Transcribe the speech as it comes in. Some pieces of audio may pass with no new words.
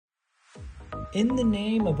In the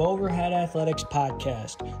Name of Overhead Athletics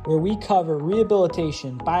podcast, where we cover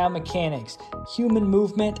rehabilitation, biomechanics, human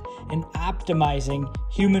movement, and optimizing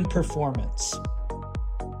human performance.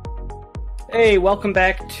 Hey, welcome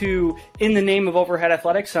back to In the Name of Overhead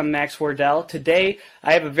Athletics. I'm Max Wardell. Today,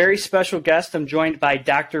 I have a very special guest. I'm joined by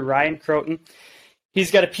Dr. Ryan Croton.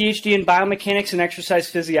 He's got a PhD in biomechanics and exercise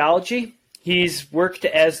physiology. He's worked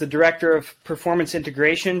as the director of performance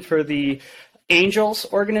integration for the Angels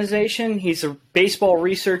organization. He's a baseball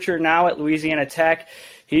researcher now at Louisiana Tech.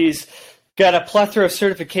 He's got a plethora of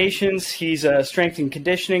certifications. He's a strength and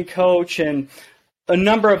conditioning coach and a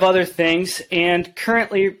number of other things. And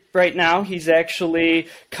currently, right now, he's actually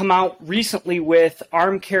come out recently with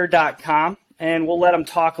armcare.com, and we'll let him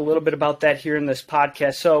talk a little bit about that here in this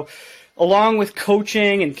podcast. So along with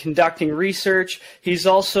coaching and conducting research, he's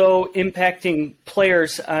also impacting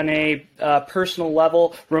players on a personal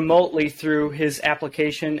level remotely through his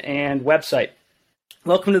application and website.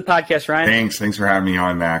 Welcome to the podcast, Ryan. Thanks for having me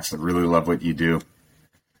on, Max. I really love what you do.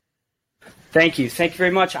 Thank you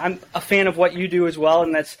very much. I'm a fan of what you do as well,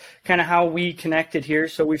 and that's kind of how we connected here.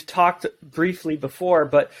 So we've talked briefly before,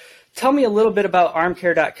 but tell me a little bit about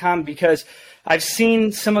armcare.com, because I've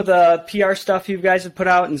seen some of the PR stuff you guys have put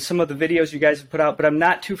out and some of the videos you guys have put out, but I'm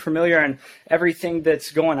not too familiar on everything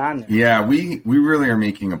that's going on there. Yeah, we really are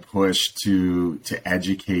making a push to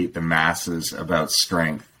educate the masses about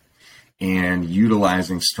strength and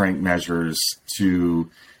utilizing strength measures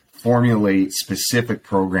to formulate specific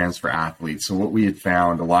programs for athletes. So what we had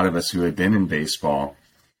found, a lot of us who had been in baseball,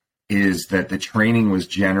 is that the training was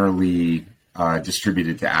generally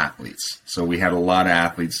distributed to athletes. So we had a lot of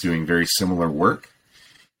athletes doing very similar work,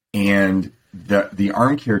 and the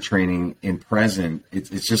arm care training in present,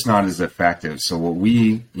 it's just not as effective. So what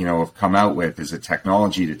we have come out with is a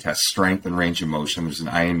technology to test strength and range of motion. There's an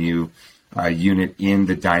IMU unit in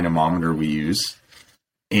the dynamometer we use,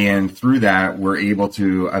 and through that we're able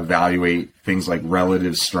to evaluate things like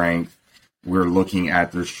relative strength. We're looking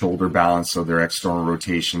at their shoulder balance, so their external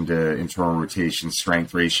rotation to internal rotation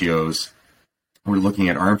strength ratios. We're looking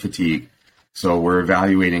at arm fatigue, so we're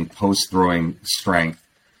evaluating post-throwing strength.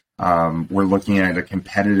 We're looking at a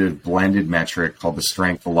competitive blended metric called the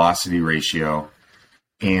strength velocity ratio,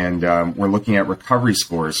 and we're looking at recovery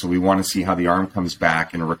scores. So we want to see how the arm comes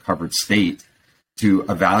back in a recovered state to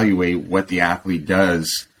evaluate what the athlete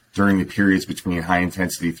does during the periods between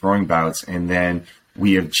high-intensity throwing bouts. And then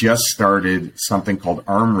we have just started something called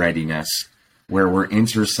arm readiness, where we're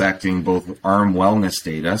intersecting both arm wellness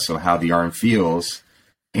data, so how the arm feels,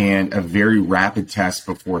 and a very rapid test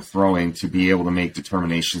before throwing to be able to make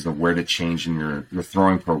determinations of where to change in your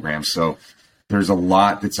throwing program. So there's a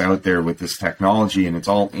lot that's out there with this technology, and it's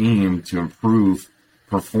all aimed to improve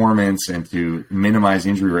performance and to minimize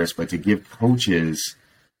injury risk, but to give coaches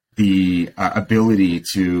the ability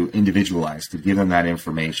to individualize, to give them that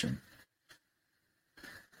information.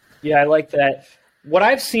 Yeah, I like that. What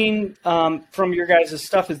I've seen from your guys'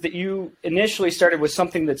 stuff is that you initially started with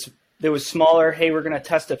something that was smaller. Hey, we're going to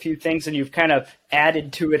test a few things, and you've kind of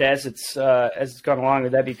added to it as it's gone along.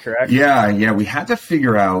 Would that be correct? Yeah. We had to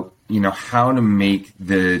figure out, how to make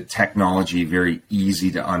the technology very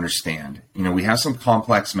easy to understand. We have some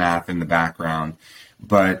complex math in the background,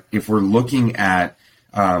 but if we're looking at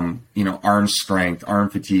arm strength,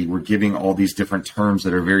 arm fatigue, we're giving all these different terms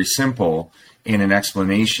that are very simple in an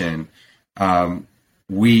explanation.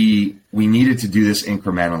 We needed to do this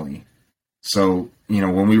incrementally. So,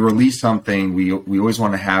 when we release something, we always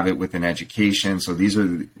want to have it with an education. So these are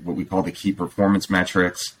what we call the key performance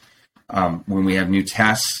metrics. When we have new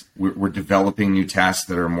tests, we're developing new tests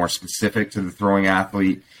that are more specific to the throwing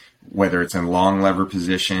athlete, whether it's in long lever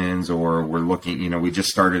positions or we're looking, we just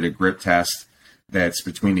started a grip test that's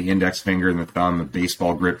between the index finger and the thumb, a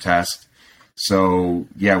baseball grip test. So,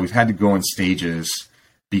 yeah, we've had to go in stages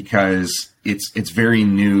because it's very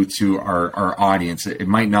new to our audience. It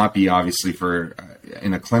might not be obviously for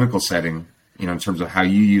in a clinical setting, in terms of how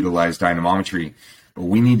you utilize dynamometry, but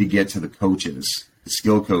we need to get to the coaches, the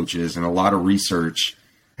skill coaches, and a lot of research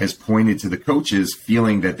has pointed to the coaches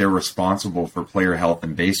feeling that they're responsible for player health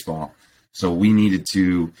in baseball. So we needed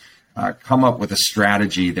to come up with a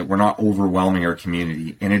strategy that we're not overwhelming our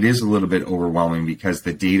community. And it is a little bit overwhelming because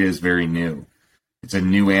the data is very new. It's a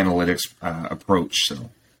new analytics approach. So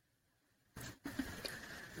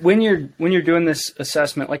when you're doing this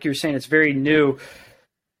assessment, like you were saying, it's very new,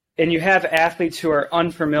 and you have athletes who are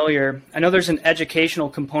unfamiliar. I know there's an educational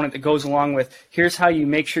component that goes along with here's how you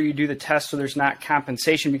make sure you do the test so there's not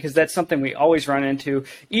compensation, because that's something we always run into.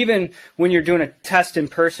 Even when you're doing a test in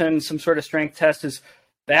person, some sort of strength test, is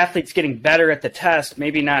the athlete's getting better at the test,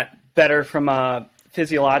 maybe not better from a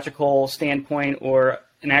physiological standpoint or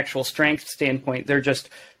an actual strength standpoint. They're just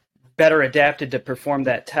better adapted to perform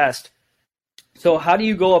that test. So how do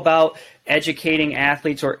you go about educating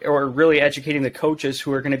athletes or really educating the coaches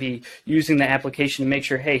who are going to be using the application to make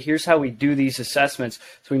sure, hey, here's how we do these assessments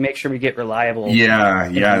so we make sure we get reliable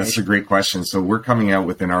information? That's a great question. So we're coming out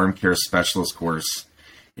with an arm care specialist course,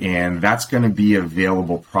 and that's going to be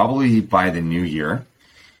available probably by the new year.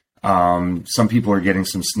 Some people are getting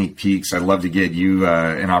some sneak peeks. I'd love to get you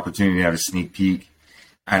an opportunity to have a sneak peek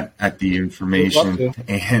at the information.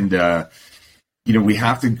 And, we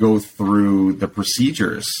have to go through the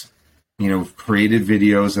procedures, created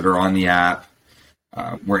videos that are on the app.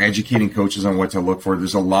 We're educating coaches on what to look for.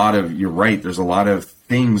 You're right, there's a lot of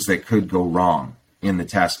things that could go wrong in the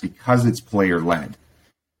test because it's player led.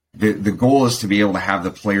 The goal is to be able to have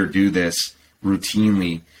the player do this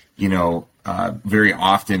routinely, very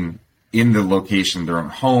often in the location, their own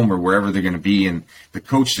home or wherever they're going to be. And the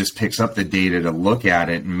coach just picks up the data to look at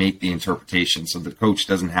it and make the interpretation. So the coach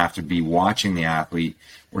doesn't have to be watching the athlete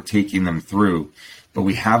or taking them through. But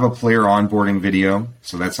we have a player onboarding video.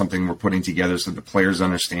 So that's something we're putting together so the players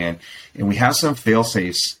understand. And we have some fail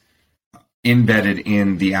safes embedded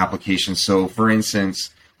in the application. So for instance,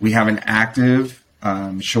 we have an active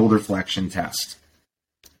shoulder flexion test.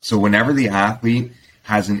 So whenever the athlete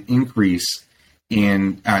has an increase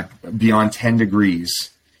in beyond 10 degrees,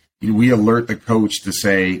 we alert the coach to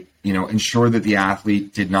say, ensure that the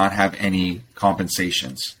athlete did not have any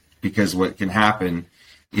compensations, because what can happen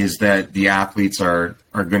is that the athletes are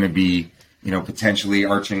going to be, potentially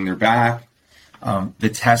arching their back. The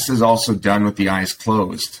test is also done with the eyes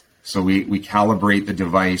closed. So we calibrate the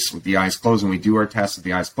device with the eyes closed, and we do our test with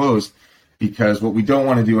the eyes closed, because what we don't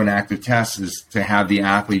want to do in active tests is to have the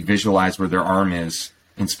athlete visualize where their arm is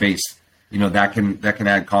in space. That can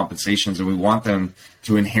add compensations, and we want them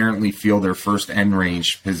to inherently feel their first end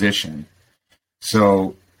range position.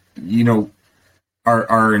 So,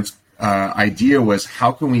 our idea was,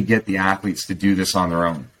 how can we get the athletes to do this on their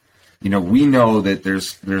own? We know that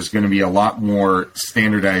there's going to be a lot more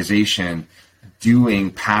standardization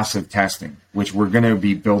doing passive testing, which we're going to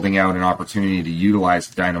be building out an opportunity to utilize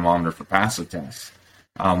the dynamometer for passive tests,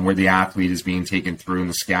 where the athlete is being taken through and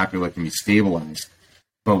the scapula can be stabilized.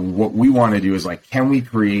 But what we want to do is, can we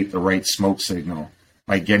create the right smoke signal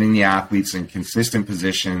by getting the athletes in consistent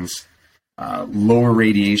positions, lower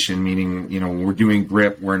radiation, meaning, when we're doing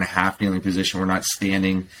grip, we're in a half kneeling position. We're not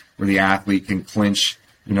standing, where the athlete can clinch,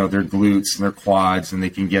 their glutes and their quads, and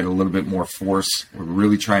they can get a little bit more force. We're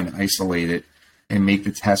really trying to isolate it and make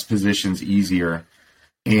the test positions easier.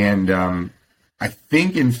 And I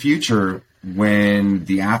think in future, when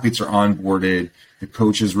the athletes are onboarded, the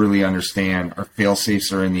coaches really understand, our fail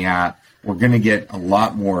safes are in the app, we're going to get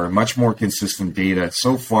much more consistent data.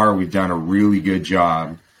 So far, we've done a really good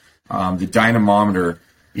job. The dynamometer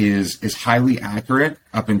is highly accurate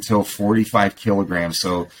up until 45 kilograms.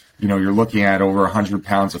 So, you're looking at over 100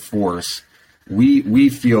 pounds of force. We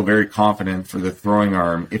feel very confident for the throwing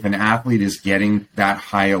arm. If an athlete is getting that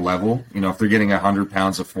high a level, if they're getting 100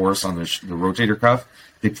 pounds of force on the rotator cuff,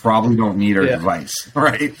 they probably don't need our device,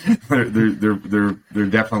 right? They're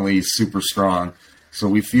definitely super strong. So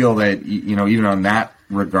we feel that, even on that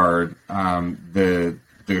regard, the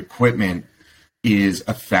equipment is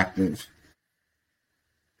effective.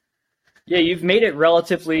 Yeah, you've made it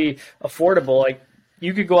relatively affordable.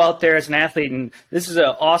 You could go out there as an athlete, and this is an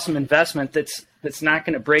awesome investment that's not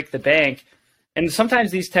going to break the bank. And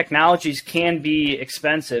sometimes these technologies can be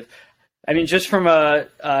expensive. I mean, just from a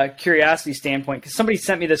curiosity standpoint, because somebody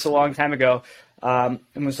sent me this a long time ago and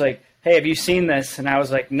was like, hey, have you seen this? And I was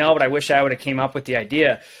like, no, but I wish I would have came up with the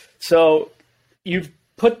idea. So you've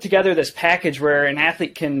put together this package where an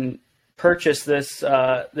athlete can purchase this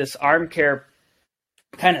arm care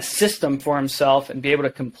kind of system for himself and be able to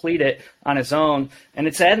complete it on his own. And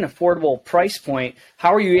it's at an affordable price point.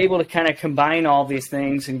 How are you able to kind of combine all these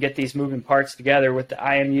things and get these moving parts together with the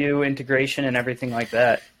IMU integration and everything like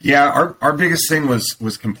that? Yeah, our biggest thing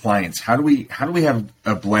was compliance. How do we have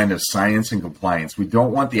a blend of science and compliance? We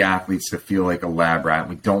don't want the athletes to feel like a lab rat.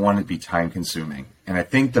 We don't want it to be time consuming. And I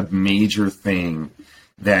think the major thing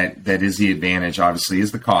that is the advantage, obviously,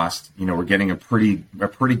 is the cost. We're getting a pretty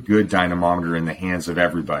good dynamometer in the hands of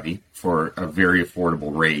everybody for a very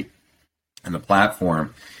affordable rate. And the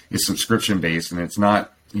platform is subscription based, and it's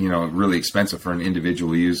not, really expensive for an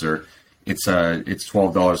individual user. It's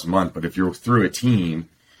 $12 a month, but if you're through a team,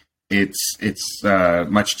 it's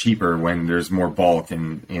much cheaper when there's more bulk,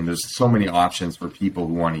 and there's so many options for people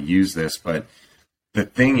who want to use this. But the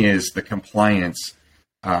thing is, the compliance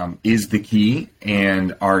is the key,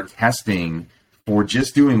 and our testing for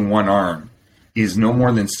just doing one arm is no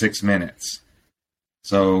more than 6 minutes.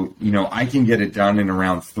 So, I can get it done in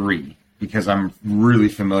around 3 because I'm really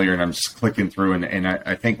familiar and I'm just clicking through. And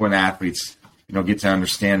I think when athletes, get to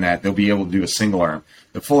understand that, they'll be able to do a single arm.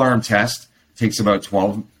 The full arm test takes about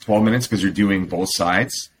 12 minutes because you're doing both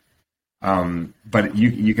sides. But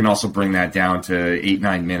you can also bring that down to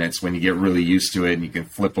 8-9 minutes when you get really used to it, and you can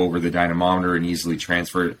flip over the dynamometer and easily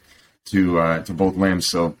transfer it to both limbs.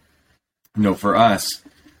 So, for us,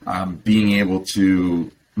 being able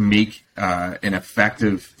to make an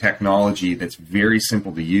effective technology that's very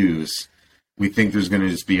simple to use, we think there's going to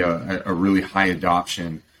just be a really high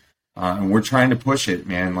adoption. And we're trying to push it,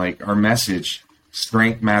 man. Like, our message,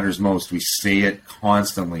 strength matters most. We say it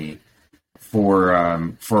constantly for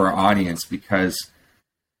our audience, because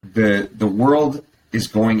the world is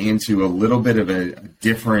going into a little bit of a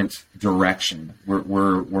different direction.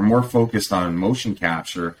 We're more focused on motion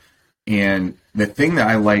capture, and the thing that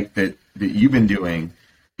I like that you've been doing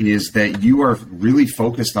is that you are really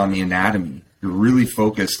focused on the anatomy. You're really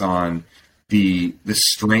focused on the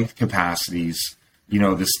strength capacities,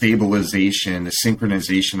 the stabilization, the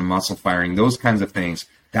synchronization of muscle firing, those kinds of things.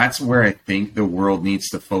 That's where I think the world needs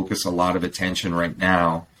to focus a lot of attention right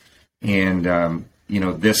now. And,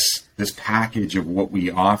 this package of what we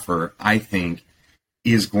offer, I think,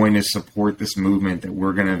 is going to support this movement that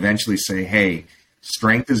we're going to eventually say, hey,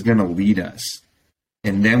 strength is going to lead us.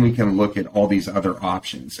 And then we can look at all these other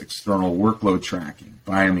options, external workload tracking,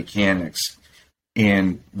 biomechanics.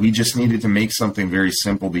 And we just needed to make something very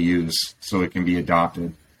simple to use so it can be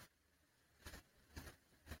adopted.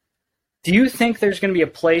 Do you think there's going to be a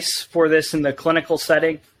place for this in the clinical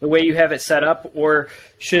setting, the way you have it set up, or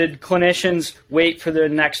should clinicians wait for the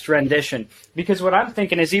next rendition? Because what I'm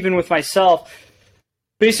thinking is, even with myself,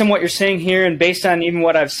 based on what you're saying here and based on even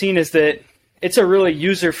what I've seen, is that it's a really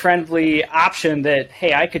user-friendly option that,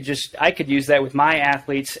 hey, I could use that with my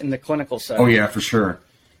athletes in the clinical setting. Oh, yeah, for sure.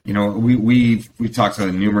 We've talked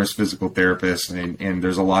to numerous physical therapists, and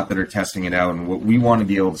there's a lot that are testing it out. And what we want to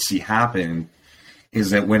be able to see happen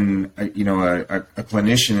is that when a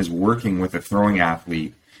clinician is working with a throwing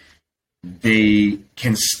athlete, they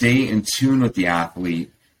can stay in tune with the athlete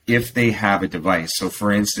if they have a device. So,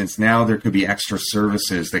 for instance, now there could be extra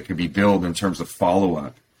services that could be billed in terms of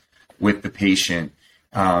follow-up with the patient,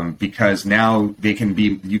 because now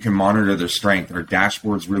you can monitor their strength. Our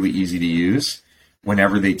dashboard's really easy to use.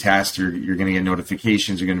 Whenever they test, you're going to get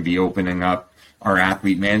notifications. You're going to be opening up our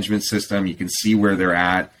athlete management system. You can see where they're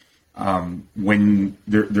at. When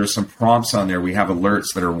there's some prompts on there, we have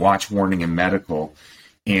alerts that are watch, warning, and medical.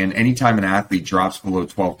 And anytime an athlete drops below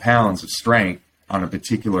 12 pounds of strength on a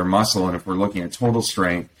particular muscle, and if we're looking at total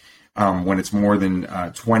strength, when it's more than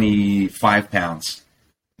 25 pounds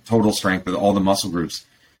total strength with all the muscle groups,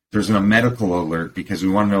 there's a medical alert, because we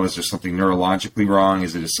want to know, is there something neurologically wrong?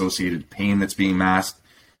 Is it associated pain that's being masked?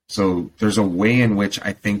 So there's a way in which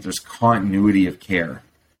I think there's continuity of care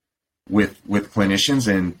with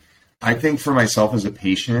clinicians. And I think for myself as a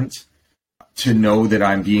patient, to know that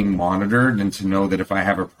I'm being monitored and to know that if I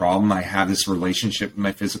have a problem, I have this relationship with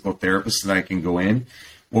my physical therapist that I can go in.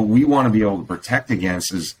 What we want to be able to protect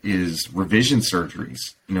against is revision surgeries.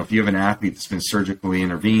 If you have an athlete that's been surgically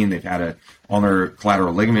intervened, they've had a ulnar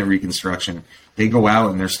collateral ligament reconstruction, they go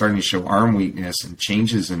out and they're starting to show arm weakness and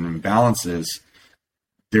changes and imbalances.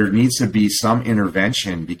 There needs to be some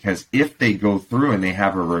intervention, because if they go through and they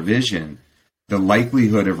have a revision, the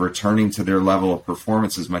likelihood of returning to their level of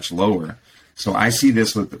performance is much lower. So I see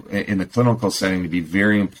this in the clinical setting to be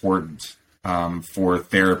very important for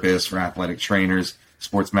therapists, for athletic trainers,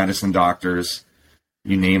 sports medicine doctors,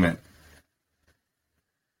 you name it.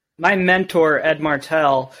 My mentor, Ed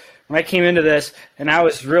Martell, when I came into this, and I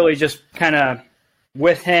was really just kind of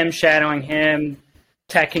with him, shadowing him,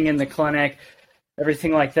 teching in the clinic,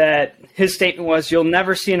 everything like that, his statement was, you'll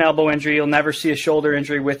never see an elbow injury, you'll never see a shoulder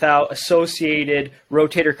injury without associated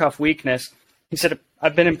rotator cuff weakness. He said,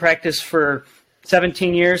 I've been in practice for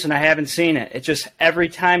 17 years and I haven't seen it. It's just every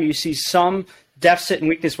time you see some deficit in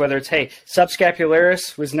weakness, whether it's, hey,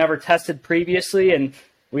 subscapularis was never tested previously and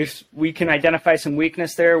we can identify some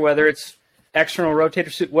weakness there, whether it's external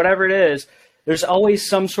rotator, whatever it is, there's always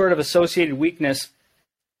some sort of associated weakness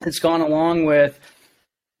that's gone along with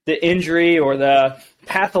the injury or the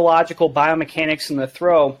pathological biomechanics in the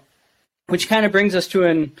throw, which kind of brings us to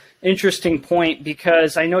an interesting point,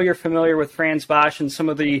 because I know you're familiar with Franz Bosch and some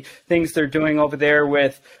of the things they're doing over there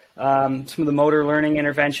with some of the motor learning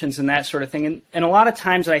interventions and that sort of thing. And a lot of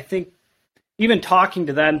times, I think, even talking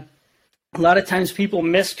to them, a lot of times people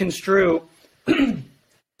misconstrue,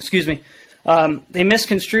 excuse me, they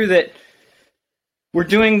misconstrue that we're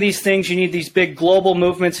doing these things, you need these big global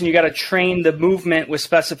movements, and you got to train the movement with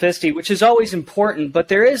specificity, which is always important. But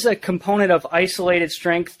there is a component of isolated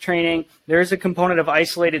strength training. There is a component of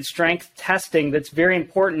isolated strength testing that's very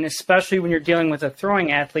important, especially when you're dealing with a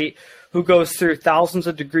throwing athlete who goes through thousands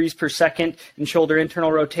of degrees per second in shoulder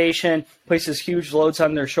internal rotation, places huge loads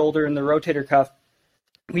on their shoulder and the rotator cuff.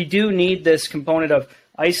 We do need this component of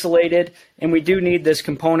isolated, and we do need this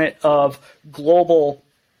component of global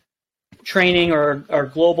training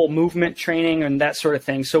or global movement training and that sort of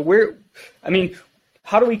thing. So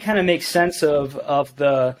how do we kind of make sense of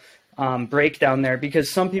the breakdown there?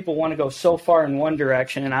 Because some people want to go so far in one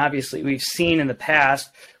direction, and obviously we've seen in the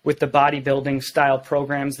past with the bodybuilding style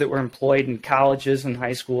programs that were employed in colleges and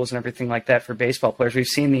high schools and everything like that for baseball players, we've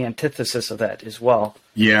seen the antithesis of that as well.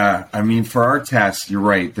 Yeah, I mean, for our tests, you're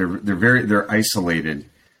right. They're isolated.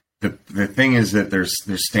 The thing is that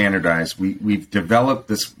they're standardized. We've developed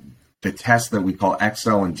the test that we call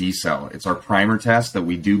XL and DCell. It's our primer test that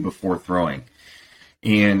we do before throwing.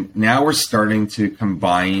 And now we're starting to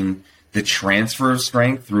combine the transfer of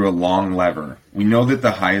strength through a long lever. We know that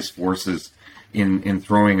the highest forces in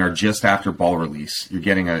throwing are just after ball release. You're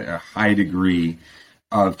getting a high degree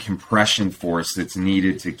of compression force that's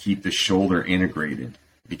needed to keep the shoulder integrated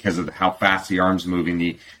because of how fast the arm's moving.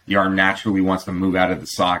 The arm naturally wants to move out of the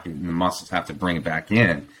socket, and the muscles have to bring it back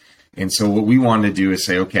in. And so what we want to do is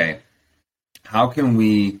say, okay, how can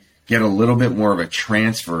we get a little bit more of a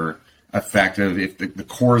transfer effect of if the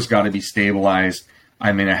core's got to be stabilized,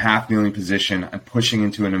 I'm in a half kneeling position, I'm pushing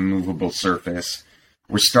into an immovable surface.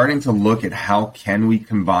 We're starting to look at how can we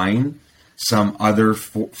combine some other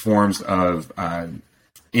forms of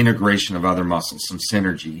integration of other muscles, some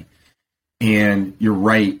synergy. And you're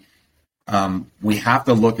right, we have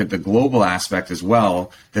to look at the global aspect as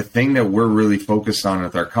well. The thing that we're really focused on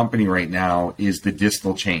with our company right now is the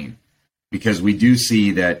distal chain. Because we do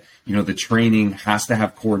see that, the training has to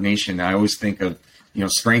have coordination. I always think of,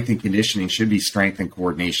 strength and conditioning should be strength and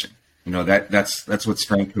coordination. That's what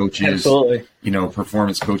strength coaches, absolutely,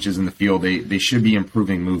 performance coaches in the field, they should be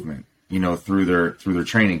improving movement, through their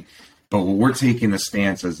training. But what we're taking the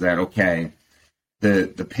stance is that, okay,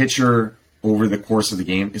 the pitcher over the course of the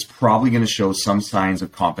game is probably going to show some signs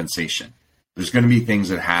of compensation. There's going to be things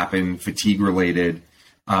that happen, fatigue related,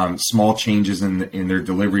 small changes in their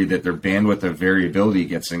delivery, that their bandwidth of variability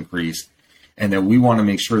gets increased, and that we want to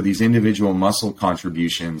make sure these individual muscle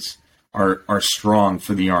contributions are strong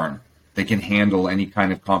for the arm. They can handle any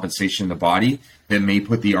kind of compensation in the body that may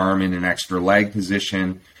put the arm in an extra leg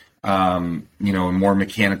position, more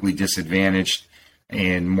mechanically disadvantaged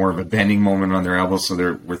and more of a bending moment on their elbow. So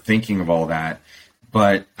we're thinking of all that.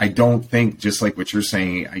 But I don't think, just like what you're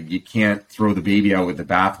saying, you can't throw the baby out with the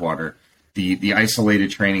bathwater. The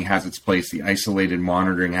isolated training has its place. The isolated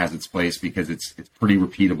monitoring has its place because it's pretty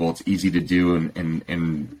repeatable. It's easy to do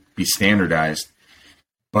and be standardized.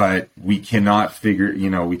 But we cannot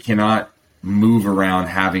we cannot move around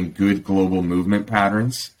having good global movement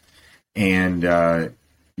patterns and,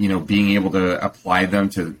 being able to apply them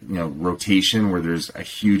to, rotation where there's a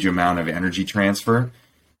huge amount of energy transfer.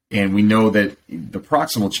 And we know that the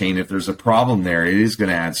proximal chain, if there's a problem there, it is going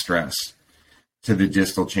to add stress to the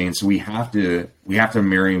distal chain. So we have to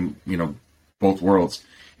marry, both worlds.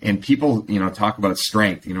 And people, talk about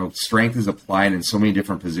strength. Strength is applied in so many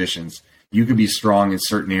different positions. You could be strong in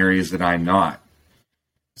certain areas that I'm not.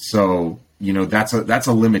 So, that's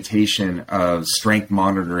a limitation of strength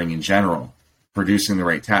monitoring in general, producing the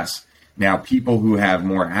right tests. Now, people who have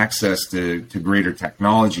more access to greater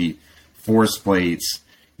technology, force plates,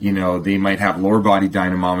 they might have lower body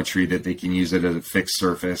dynamometry that they can use it as a fixed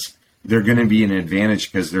surface. They're going to be an advantage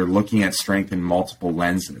because they're looking at strength in multiple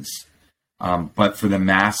lenses. But for the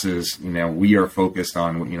masses, we are focused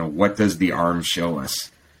on, what does the arm show us?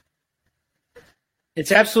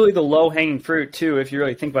 It's absolutely the low-hanging fruit, too, if you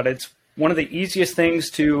really think about it. It's one of the easiest things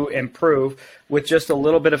to improve with just a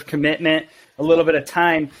little bit of commitment, a little bit of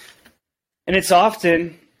time. And it's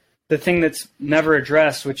often the thing that's never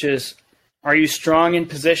addressed, which is, are you strong in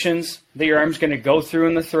positions that your arm's going to go through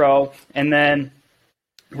in the throw? And then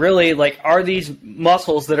really, are these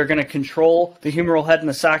muscles that are going to control the humeral head and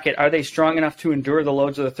the socket, are they strong enough to endure the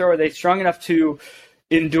loads of the throw? Are they strong enough to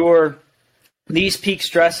endure these peak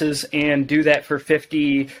stresses and do that for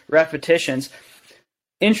 50 repetitions?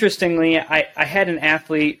 Interestingly, I had an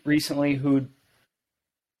athlete recently who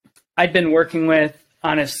I'd been working with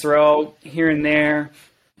on his throw here and there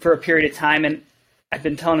for a period of time, and I've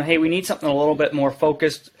been telling him, hey, we need something a little bit more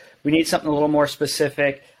focused. We need something a little more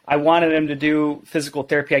specific. I wanted him to do physical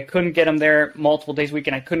therapy. I couldn't get him there multiple days a week,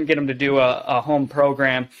 and I couldn't get him to do a home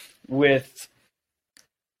program with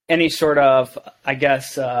any sort of, I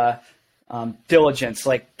guess, diligence,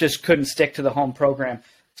 like just couldn't stick to the home program.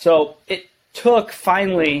 So it took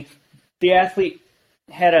finally, the athlete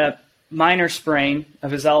had a minor sprain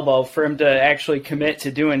of his elbow for him to actually commit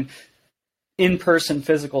to doing in-person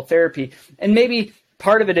physical therapy. And maybe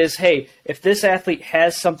part of it is, hey, if this athlete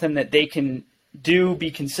has something that they can do,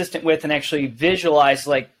 be consistent with, and actually visualize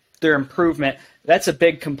like their improvement, that's a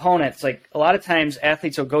big component. It's like a lot of times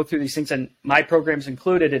athletes will go through these things, and my program's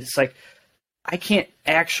included. It's like, I can't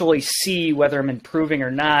actually see whether I'm improving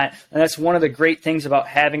or not. And that's one of the great things about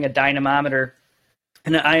having a dynamometer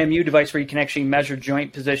and an IMU device where you can actually measure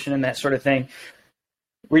joint position and that sort of thing,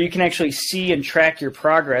 where you can actually see and track your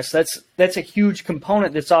progress. That's a huge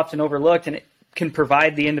component that's often overlooked, and it can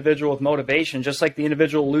provide the individual with motivation, just like the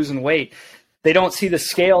individual losing weight. They don't see the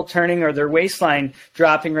scale turning or their waistline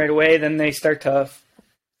dropping right away, then they start to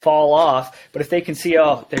fall off. But if they can see,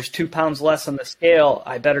 oh, there's 2 pounds less on the scale,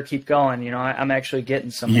 I better keep going. I'm actually getting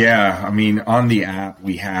somewhere. Yeah, I mean, on the app,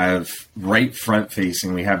 we have right front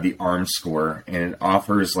facing, we have the arm score, and it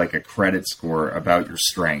offers like a credit score about your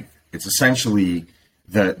strength. It's essentially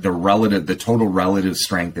the total relative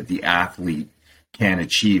strength that the athlete can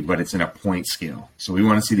achieve, but it's in a point scale. So we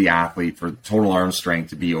want to see the athlete for total arm strength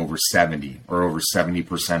to be over 70 or over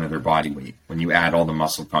 70% of their body weight when you add all the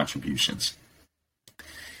muscle contributions.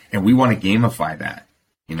 And we want to gamify that.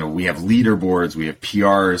 We have leaderboards, we have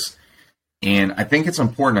PRs, and I think it's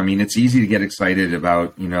important. I mean, it's easy to get excited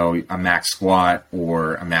about, a max squat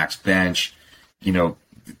or a max bench.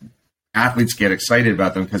 Athletes get excited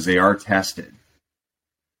about them because they are tested.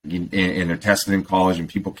 And they're tested in college, and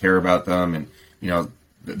people care about them. And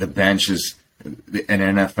the bench is an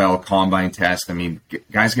NFL combine test. I mean,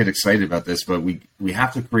 guys get excited about this, but we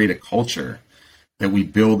have to create a culture that we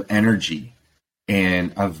build energy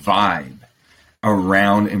and a vibe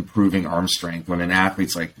around improving arm strength. When an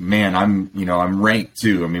athlete's like, man, I'm ranked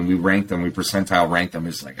too. I mean, we rank them, we percentile rank them.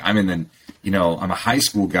 It's like, I'm a high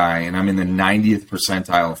school guy and I'm in the 90th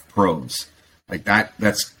percentile of pros. Like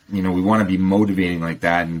that's, we want to be motivating like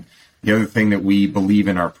that. And the other thing that we believe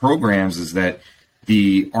in our programs is that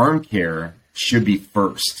the arm care should be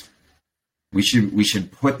first. We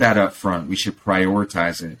should put that up front. We should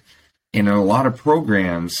prioritize it. And in a lot of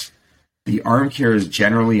programs, the arm care is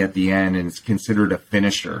generally at the end, and it's considered a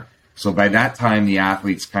finisher. So by that time, the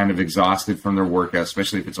athlete's kind of exhausted from their workout,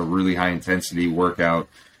 especially if it's a really high intensity workout,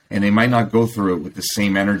 and they might not go through it with the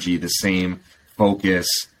same energy, the same focus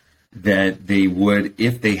that they would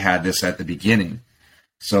if they had this at the beginning.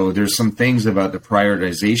 So there's some things about the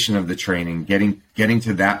prioritization of the training, getting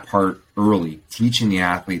to that part early, teaching the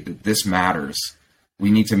athlete that this matters.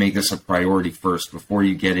 We need to make this a priority first before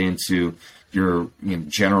you get into your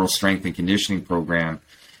general strength and conditioning program,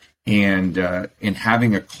 and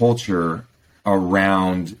having a culture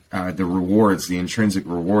around the rewards, the intrinsic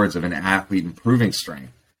rewards of an athlete improving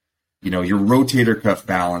strength. Your rotator cuff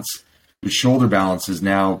balance with shoulder balance is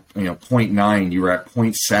now 0.9. You were at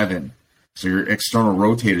 0.7. So your external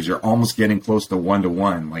rotators, you're almost getting close to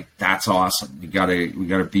 1-to-1. Like, that's awesome. We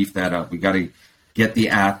gotta beef that up. We gotta get the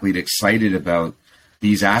athlete excited about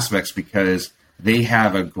these aspects because they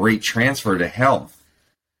have a great transfer to health,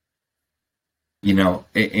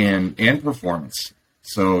 and performance.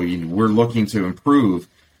 So we're looking to improve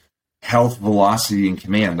health, velocity, and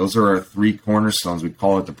command. Those are our 3 cornerstones. We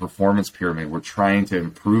call it the performance pyramid. We're trying to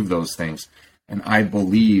improve those things. And I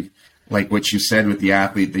believe, like what you said with the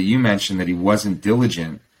athlete that you mentioned, that he wasn't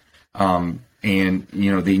diligent, and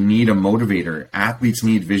they need a motivator. Athletes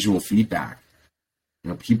need visual feedback.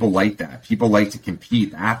 People like that. People like to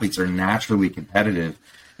compete. Athletes are naturally competitive,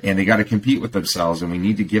 and they got to compete with themselves, and we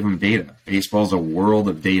need to give them data. Baseball's a world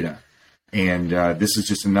of data, and this is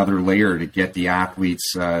just another layer to get the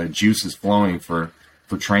athletes' juices flowing for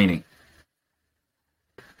training.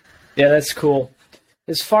 Yeah, that's cool.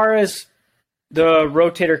 As far as the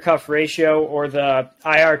rotator cuff ratio or the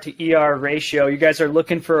IR to ER ratio, you guys are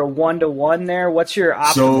looking for a 1-to-1 there. What's your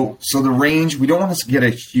optimal? So the range, we don't want to get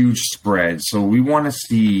a huge spread. So we want to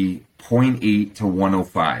see 0.8 to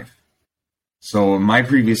 105. So in my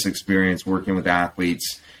previous experience working with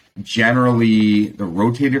athletes, generally the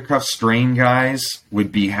rotator cuff strain guys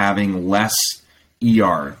would be having less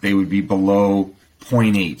ER. They would be below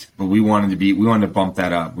 0.8, but we wanted to bump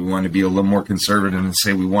that up. We wanted to be a little more conservative and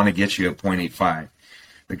say we want to get you at 0.85.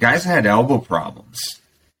 The guys that had elbow problems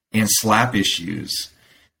and slap issues,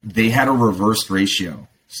 they had a reversed ratio,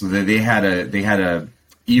 so that they had a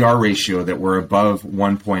ER ratio that were above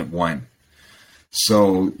 1.1.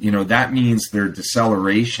 So that means their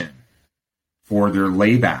deceleration for their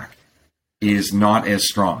layback is not as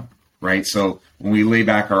strong, right? So when we lay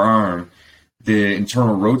back our arm, the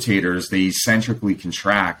internal rotators, they eccentrically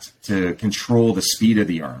contract to control the speed of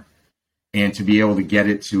the arm and to be able to get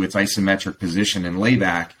it to its isometric position and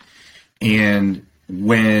layback. And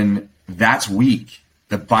when that's weak,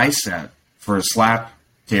 the bicep for a slap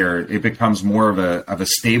tear, it becomes more of a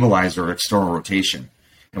stabilizer of external rotation.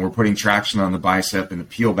 And we're putting traction on the bicep and the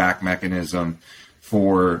peel back mechanism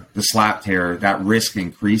for the slap tear, that risk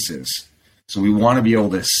increases. So we want to be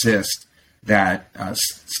able to assist that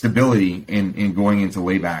stability in going into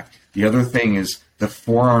layback. The other thing is the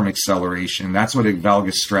forearm acceleration. That's what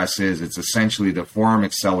valgus stress is. It's essentially the forearm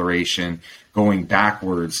acceleration going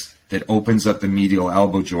backwards that opens up the medial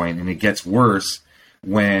elbow joint, and it gets worse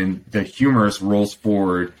when the humerus rolls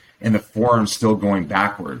forward and the forearm's still going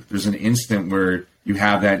backward. There's an instant where you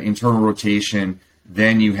have that internal rotation,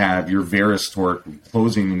 then you have your varus torque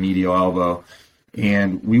closing the medial elbow,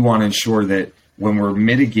 and we want to ensure that when we're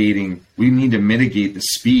mitigating, we need to mitigate the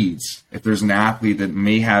speeds. If there's an athlete that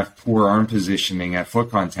may have poor arm positioning at foot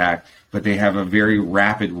contact, but they have a very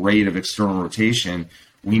rapid rate of external rotation,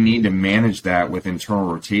 we need to manage that with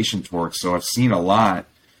internal rotation torque. So I've seen a lot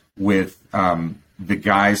with the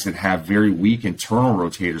guys that have very weak internal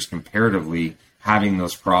rotators comparatively having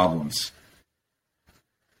those problems.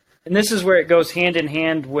 And this is where it goes hand in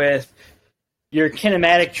hand with your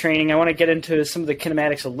kinematic training. I want to get into some of the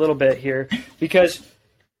kinematics a little bit here because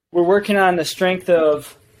we're working on the strength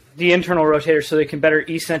of the internal rotator so they can better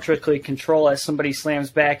eccentrically control as somebody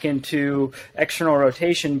slams back into external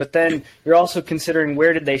rotation. But then you're also considering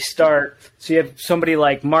where did they start. So you have somebody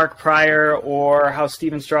like Mark Pryor or how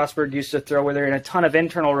Steven Strasberg used to throw where they're in a ton of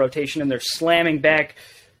internal rotation and they're slamming back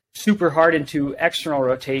super hard into external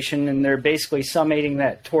rotation and they're basically summating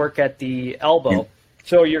that torque at the elbow.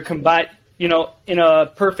 So you're in a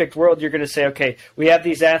perfect world, you're going to say, okay, we have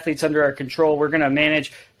these athletes under our control. We're going to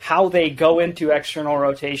manage how they go into external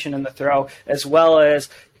rotation in the throw, as well as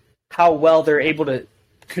how well they're able to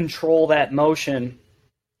control that motion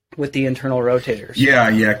with the internal rotators. Yeah,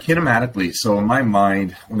 kinematically. So in my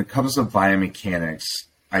mind, when it comes to biomechanics,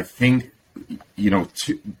 I think,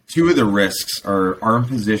 two of the risks are arm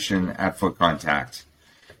position at foot contact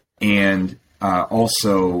and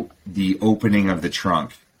also the opening of the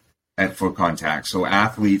trunk at foot contact. So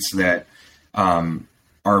athletes that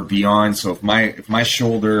are beyond. So if my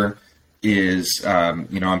shoulder is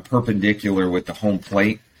I'm perpendicular with the home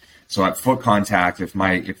plate. So at foot contact, if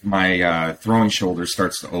my throwing shoulder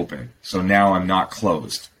starts to open, so now I'm not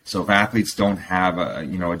closed. So if athletes don't have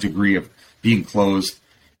a degree of being closed,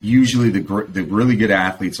 usually the really good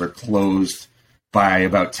athletes are closed by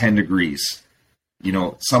about 10 degrees.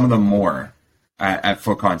 Some of them more. At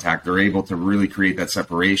foot contact, they're able to really create that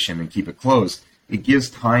separation and keep it closed. It gives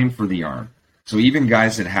time for the arm. So even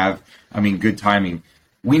guys that have, good timing,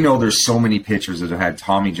 we know there's so many pitchers that have had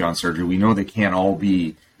Tommy John surgery. We know they can't all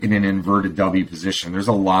be in an inverted W position. There's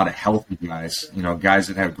a lot of healthy guys, guys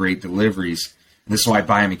that have great deliveries. And this is why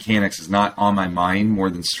biomechanics is not on my mind more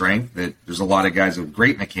than strength, that there's a lot of guys with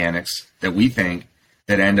great mechanics that we think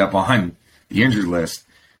that end up on the injured list.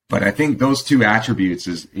 But I think those two attributes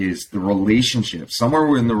is the relationship,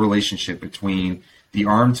 somewhere in the relationship between the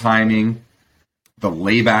arm timing, the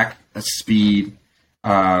layback speed,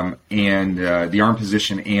 and the arm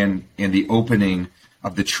position and the opening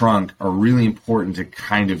of the trunk are really important to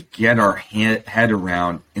kind of get our head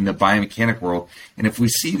around in the biomechanic world. And if we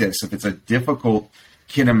see this, if it's a difficult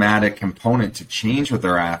kinematic component to change with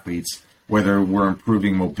our athletes, whether we're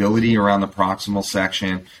improving mobility around the proximal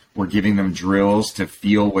section, we're giving them drills to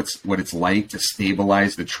feel what it's like to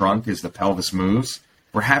stabilize the trunk as the pelvis moves.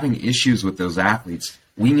 We're having issues with those athletes.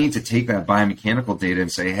 We need to take that biomechanical data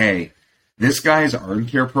and say, hey, this guy's arm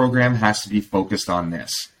care program has to be focused on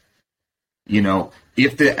this. If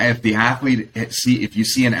you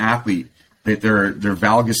see an athlete that their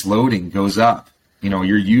valgus loading goes up,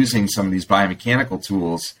 you're using some of these biomechanical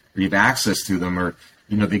tools, or you have access to them, or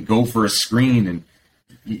they go for a screen and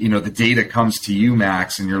the data comes to you,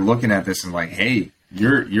 Max, and you're looking at this and like, hey,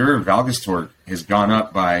 your valgus torque has gone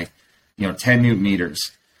up by 10 newton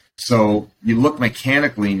meters. So you look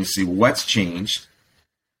mechanically and you see what's changed,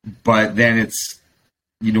 but then it's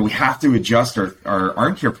we have to adjust our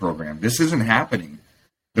arm care program. This isn't happening.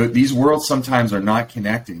 These worlds sometimes are not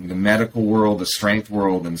connecting. The medical world, the strength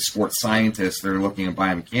world, and the sports scientists that are looking at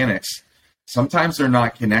biomechanics, sometimes they're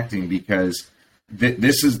not connecting because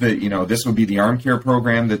this would be the arm care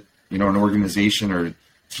program that an organization or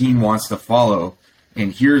team wants to follow,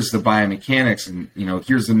 and here's the biomechanics, and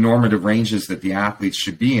here's the normative ranges that the athletes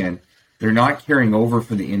should be in. They're not carrying over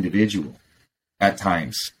for the individual at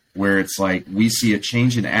times, where it's like we see a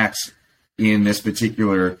change in X in this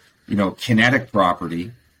particular kinetic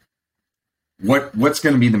property, what's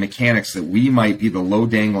going to be the mechanics that we might be the low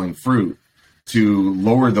dangling fruit to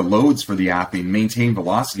lower the loads for the athlete and maintain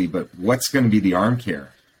velocity, but what's going to be the arm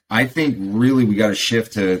care? I think really we got to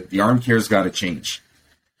shift to the arm care's got to change.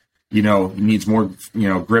 It needs more,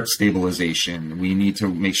 grip stabilization. We need to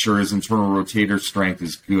make sure his internal rotator strength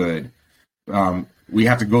is good. We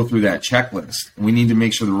have to go through that checklist. We need to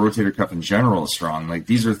make sure the rotator cuff in general is strong. Like,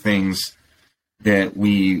 these are things that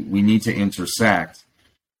we need to intersect.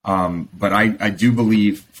 But I do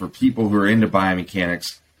believe for people who are into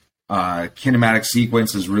biomechanics, kinematic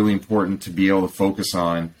sequence is really important to be able to focus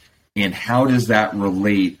on. And how does that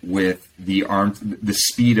relate with the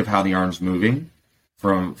speed of how the arm's moving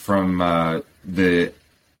from the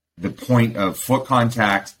point of foot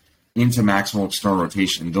contact into maximal external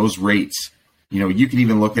rotation? Those rates, you can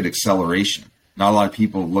even look at acceleration. Not a lot of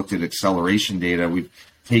people have looked at acceleration data. We've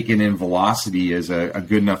taken in velocity as a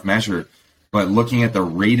good enough measure, but looking at the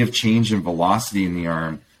rate of change in velocity in the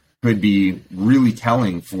arm could be really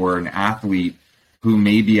telling for an athlete who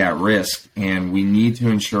may be at risk, and we need to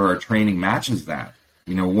ensure our training matches that.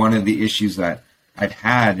 One of the issues that I've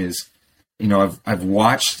had is, I've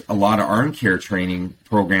watched a lot of arm care training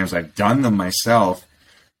programs. I've done them myself,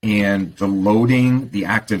 and the loading, the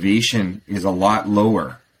activation is a lot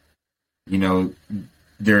lower. The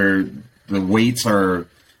weights are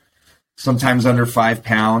sometimes under 5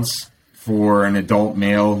 pounds for an adult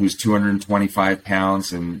male who's 225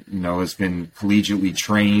 pounds and, has been collegiately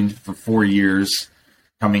trained for 4 years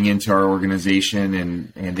coming into our organization,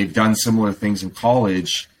 and they've done similar things in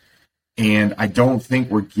college. And I don't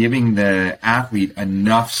think we're giving the athlete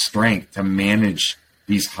enough strength to manage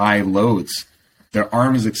these high loads. Their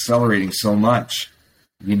arm is accelerating so much,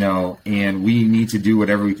 and we need to do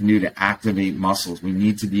whatever we can do to activate muscles. We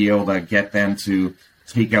need to be able to get them to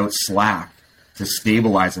take out slack, to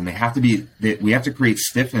stabilize them. We have to create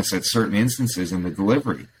stiffness at certain instances in the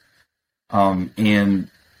delivery. A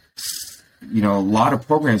lot of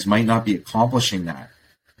programs might not be accomplishing that.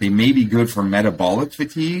 They may be good for metabolic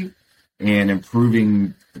fatigue and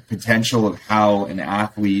improving the potential of how an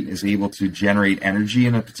athlete is able to generate energy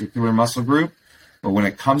in a particular muscle group. But when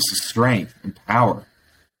it comes to strength and power,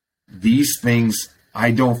 these things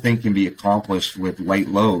I don't think can be accomplished with light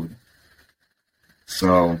load.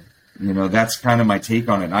 So, that's kind of my take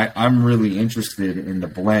on it. I'm really interested in the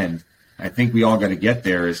blend. I think we all got to get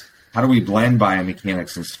there is, how do we blend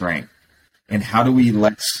biomechanics and strength? And how do we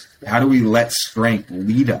let strength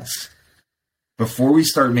lead us? Before we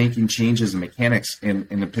start making changes in mechanics,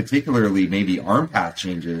 and particularly maybe arm path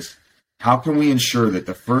changes, how can we ensure that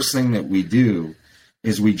the first thing that we do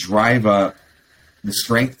is we drive up the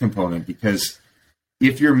strength component? Because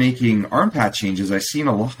if you're making arm path changes,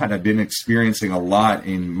 I've been experiencing a lot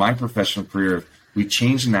in my professional career. We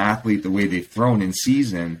change an athlete the way they've thrown in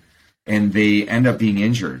season, and they end up being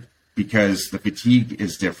injured because the fatigue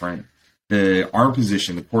is different. The arm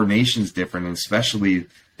position, the coordination is different, and especially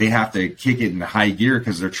they have to kick it into high gear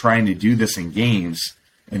because they're trying to do this in games,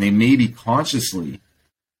 and they may be consciously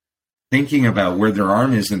thinking about where their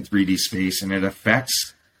arm is in 3D space, and it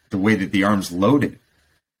affects the way that the arm's loaded.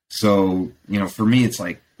 So, for me, it's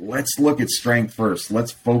like, let's look at strength first.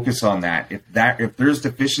 Let's focus on that. If there's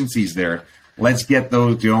deficiencies there, let's get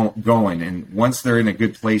those going. And once they're in a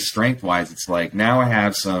good place strength-wise, it's like, now I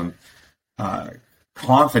have some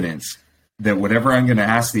confidence that whatever I'm going to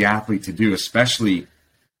ask the athlete to do, especially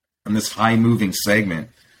in this high moving segment,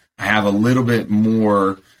 I have a little bit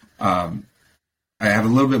more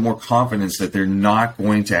confidence that they're not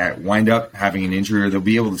going to wind up having an injury, or they'll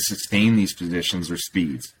be able to sustain these positions or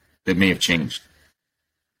speeds that may have changed.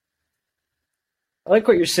 I like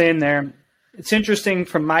what you're saying there. It's interesting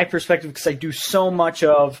from my perspective because I do so much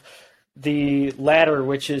of the latter,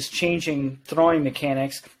 which is changing throwing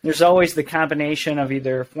mechanics. There's always the combination of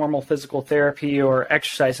either formal physical therapy or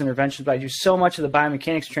exercise interventions, but I do so much of the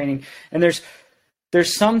biomechanics training, and there's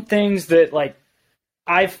some things that, like,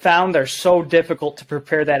 I've found are so difficult to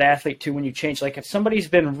prepare that athlete to when you change. Like, if somebody's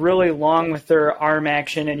been really long with their arm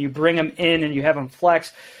action and you bring them in and you have them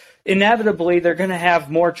flex, inevitably they're going to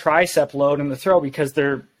have more tricep load in the throw because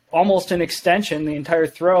they're almost an extension the entire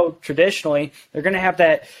throw. Traditionally, they're going to have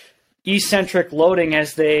that eccentric loading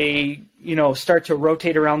as they, start to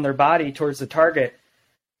rotate around their body towards the target.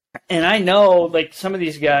 And I know, like, some of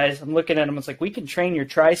these guys, I'm looking at them, it's like, we can train your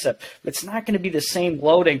tricep, but it's not going to be the same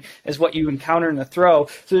loading as what you encounter in the throw.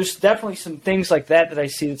 So there's definitely some things like that I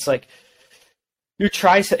see. It's like, your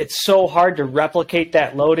tricep, it's so hard to replicate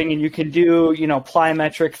that loading, and you can do,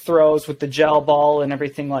 plyometric throws with the gel ball and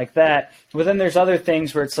everything like that. But then there's other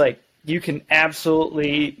things where it's like, you can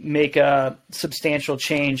absolutely make a substantial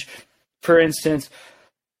change. For instance,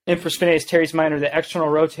 infraspinatus teres minor, the external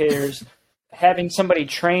rotators, having somebody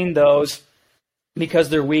train those because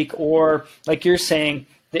they're weak, or like you're saying,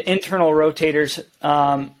 the internal rotators,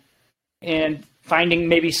 and finding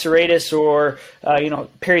maybe serratus or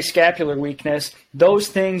periscapular weakness. Those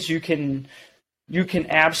things you can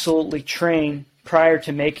absolutely train prior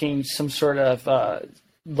to making some sort of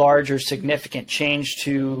large or significant change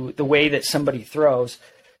to the way that somebody throws.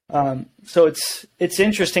 So it's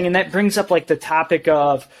interesting, and that brings up like the topic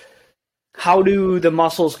of how do the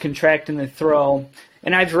muscles contract in the throw.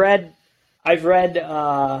 And I've read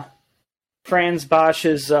Franz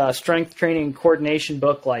Bosch's strength training and coordination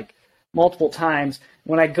book like multiple times.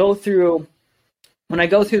 When I go through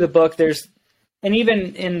the book, and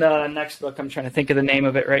even in the next book, I'm trying to think of the name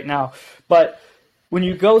of it right now, but when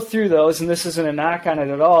you go through those, and this isn't a knock on it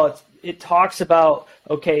at all, it talks about,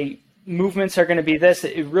 okay, movements are going to be this.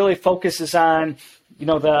 It really focuses on, the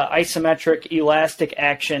isometric elastic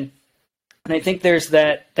action. And I think there's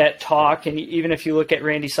that talk, and even if you look at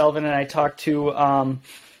Randy Sullivan, and I talked to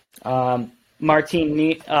Martin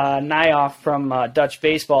Nijhoff from Dutch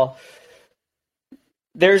Baseball,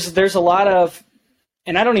 there's a lot of,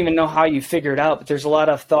 and I don't even know how you figure it out, but there's a lot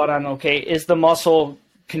of thought on, okay, is the muscle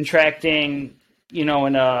contracting, in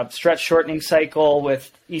a stretch shortening cycle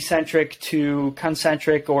with eccentric to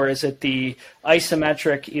concentric, or is it the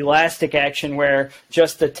isometric elastic action where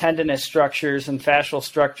just the tendinous structures and fascial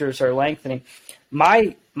structures are lengthening?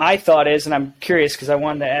 My thought is, and I'm curious because I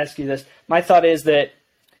wanted to ask you this, my thought is that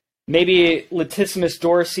maybe latissimus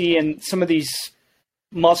dorsi and some of these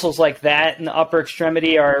muscles like that in the upper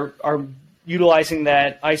extremity are utilizing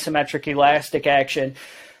that isometric elastic action,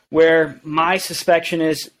 where my suspicion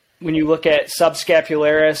is when you look at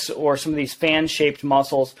subscapularis or some of these fan-shaped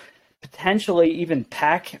muscles, potentially even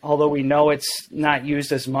pec, although we know it's not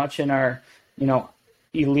used as much in our,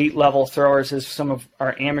 elite level throwers as some of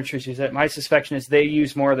our amateurs use it. My suspicion is they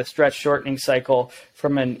use more of the stretch shortening cycle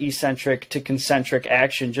from an eccentric to concentric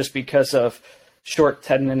action just because of short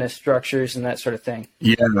tendinous structures and that sort of thing.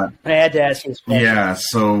 Yeah. I had to ask you this question. Yeah,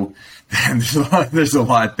 so there's a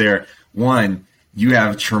lot there. One, you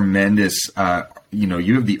have tremendous,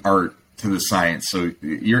 you have the art to the science. So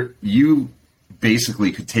you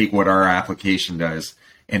basically could take what our application does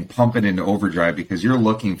and pump it into overdrive because you're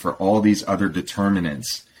looking for all these other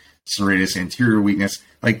determinants, serratus, anterior weakness,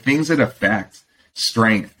 like things that affect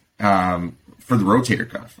strength for the rotator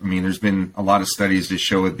cuff. I mean, there's been a lot of studies to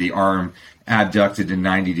show the arm abducted to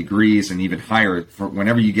 90 degrees and even higher. For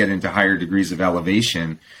whenever you get into higher degrees of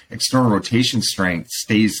elevation, external rotation strength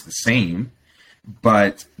stays the same,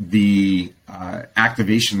 but the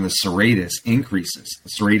activation of the serratus increases. The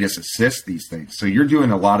serratus assists these things. So you're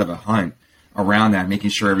doing a lot of a hunt around that, making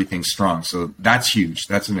sure everything's strong. So that's huge.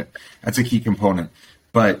 That's a key component.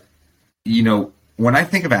 But, when I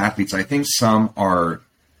think of athletes, I think some are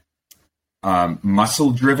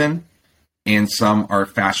muscle driven and some are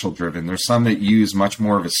fascial driven. There's some that use much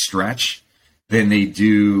more of a stretch than they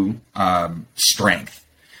do strength.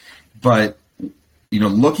 But,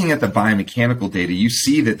 looking at the biomechanical data, you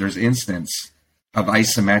see that there's instance of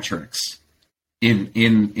isometrics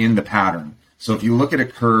in the pattern. So if you look at a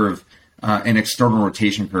curve, an external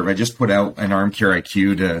rotation curve, I just put out an ArmCare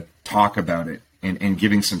IQ to talk about it and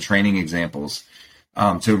giving some training examples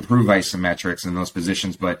to improve isometrics in those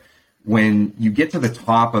positions. But when you get to the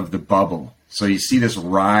top of the bubble, so you see this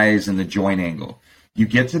rise in the joint angle, you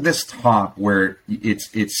get to this top where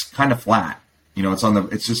it's kind of flat.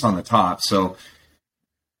 It's just on the top. So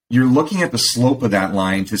you're looking at the slope of that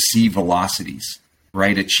line to see velocities,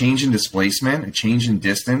 right? A change in displacement, a change in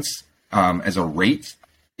distance as a rate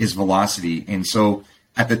is velocity. And so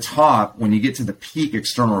at the top, when you get to the peak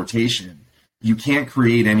external rotation, you can't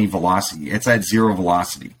create any velocity. It's at zero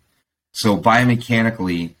velocity. So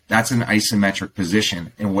biomechanically, that's an isometric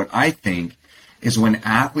position. And what I think is when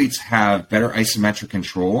athletes have better isometric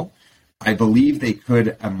control, I believe they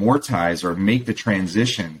could amortize or make the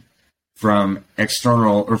transition from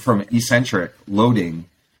external or from eccentric loading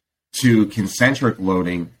to concentric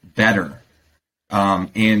loading better.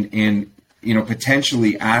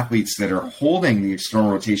 Potentially athletes that are holding the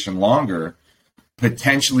external rotation longer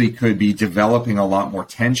potentially could be developing a lot more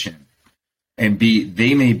tension and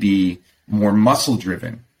they may be more muscle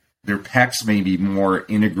driven. Their pecs may be more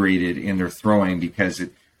integrated in their throwing because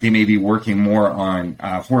they may be working more on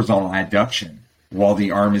horizontal adduction while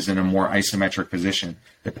the arm is in a more isometric position.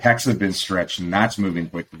 The pecs have been stretched and that's moving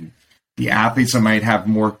quickly. The athletes that might have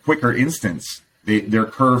more quicker instance, their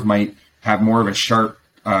curve might have more of a sharp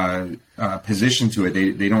position to it.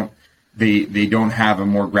 They don't have a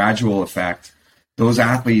more gradual effect. Those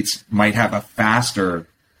athletes might have a faster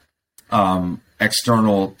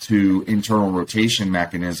external to internal rotation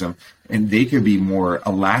mechanism, and they could be more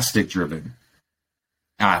elastic driven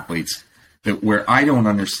athletes that where I don't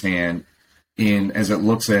understand in as it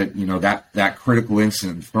looks at, that critical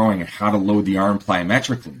instant in throwing and how to load the arm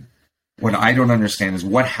plyometrically. What I don't understand is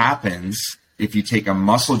what happens if you take a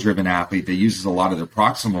muscle driven athlete that uses a lot of their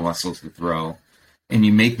proximal muscles to throw and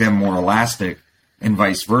you make them more elastic, and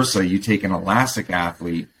vice versa. You take an elastic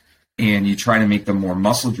athlete and you try to make them more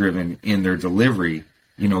muscle driven in their delivery,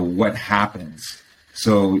 what happens?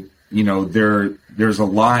 So, there's a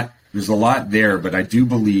lot there, but I do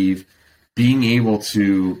believe being able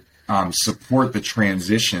to support the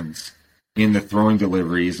transitions in the throwing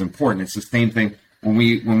delivery is important. It's the same thing when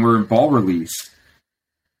we're in ball release.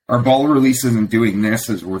 Our ball release isn't doing this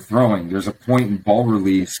as we're throwing. There's a point in ball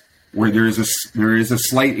release where there is a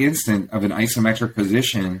slight instant of an isometric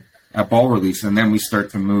position at ball release, and then we start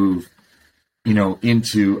to move,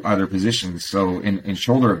 into other positions. So in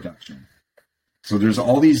shoulder abduction. So there's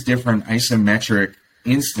all these different isometric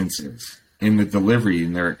instances in the delivery,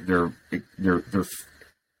 and they're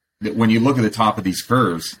when you look at the top of these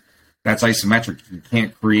curves, that's isometric. You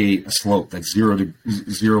can't create a slope that's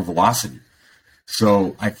zero velocity.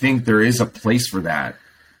 So I think there is a place for that.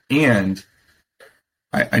 And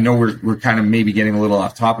I know we're kind of maybe getting a little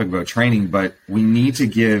off topic about training, but we need to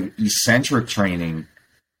give eccentric training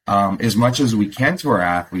as much as we can to our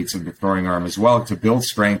athletes in the throwing arm as well to build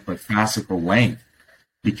strength but fascicle length.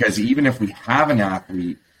 Because even if we have an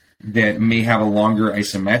athlete that may have a longer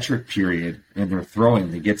isometric period in their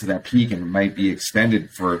throwing, they get to that peak and it might be extended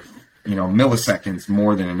for milliseconds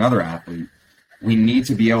more than another athlete, we need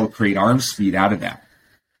to be able to create arm speed out of that.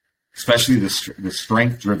 Especially the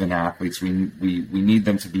strength-driven athletes, we need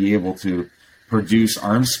them to be able to produce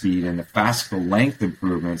arm speed, and the fascicle length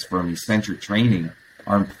improvements from eccentric training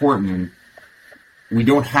are important. And we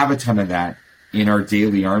don't have a ton of that in our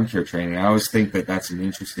daily arm care training. I always think that that's an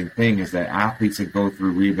interesting thing, is that athletes that go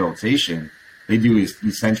through rehabilitation, they do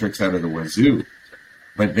eccentrics out of the wazoo.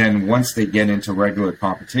 But then once they get into regular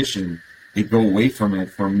competition, they go away from it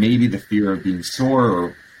for maybe the fear of being sore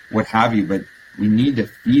or what have you. But we need to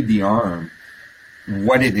feed the arm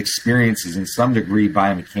what it experiences in some degree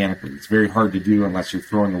biomechanically. It's very hard to do unless you're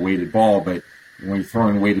throwing a weighted ball, but when you're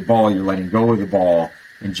throwing a weighted ball, you're letting go of the ball,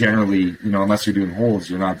 and generally, unless you're doing holds,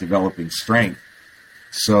 you're not developing strength.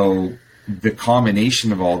 So the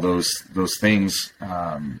combination of all those things,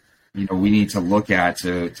 we need to look at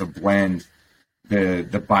to blend the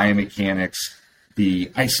biomechanics, the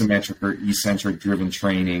isometric or eccentric driven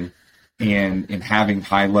training, and having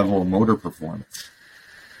high level of motor performance.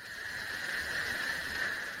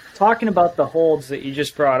 Talking about the holds that you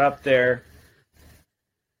just brought up there,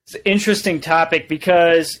 it's an interesting topic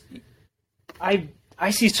because I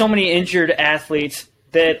see so many injured athletes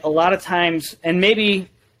that a lot of times, and maybe,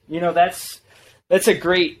 that's a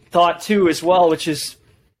great thought too as well, which is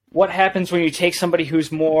what happens when you take somebody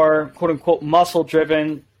who's more quote unquote muscle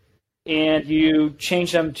driven and you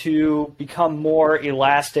change them to become more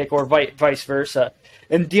elastic, or vice versa.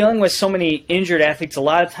 And dealing with so many injured athletes, a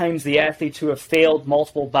lot of times the athletes who have failed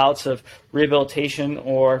multiple bouts of rehabilitation,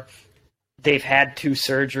 or they've had 2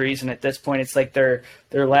 surgeries, and at this point it's like their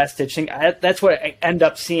last ditch thing. That's what I end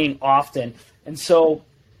up seeing often. And so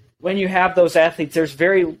when you have those athletes, there's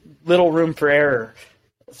very little room for error.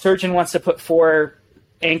 A surgeon wants to put 4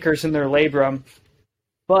 anchors in their labrum,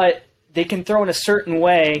 but they can throw in a certain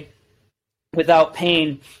way without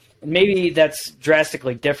pain. Maybe that's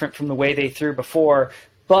drastically different from the way they threw before,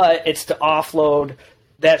 but it's to offload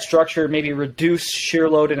that structure, maybe reduce shear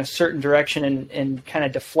load in a certain direction and kind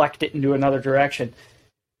of deflect it into another direction.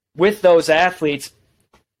 With those athletes,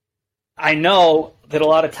 I know that a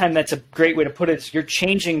lot of time that's a great way to put it, is you're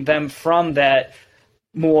changing them from that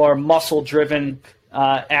more muscle-driven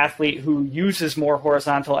athlete who uses more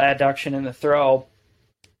horizontal adduction in the throw,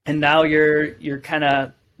 and now you're kind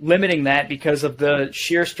of limiting that because of the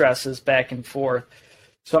shear stresses back and forth.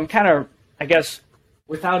 So I'm kind of, I guess,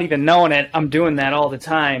 without even knowing it, I'm doing that all the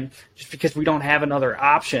time just because we don't have another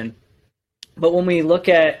option. But when we look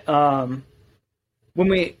at when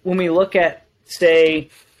we look at, say,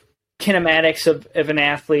 kinematics of an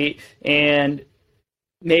athlete, and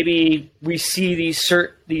maybe we see these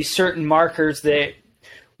certain markers that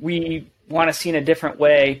we want to see in a different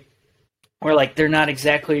way, or like they're not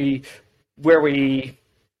exactly where we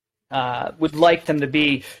would like them to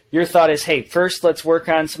be. Your thought is, hey, first let's work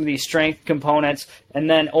on some of these strength components, and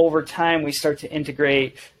then over time we start to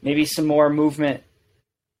integrate maybe some more movement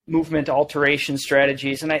alteration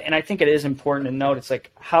strategies. And I think it is important to note, it's like,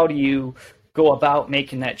 how do you go about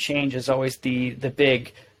making that change is always the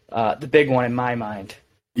big one in my mind.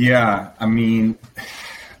 Yeah, I mean,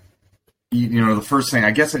 the first thing,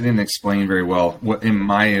 I guess I didn't explain very well what, in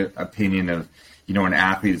my opinion, of, an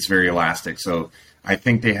athlete that's very elastic. So I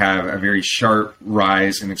think they have a very sharp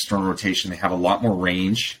rise in external rotation. They have a lot more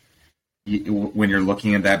range when you're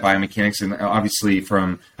looking at that biomechanics. And obviously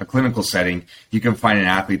from a clinical setting, you can find an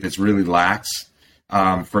athlete that's really lax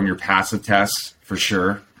from your passive tests for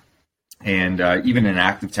sure. And even in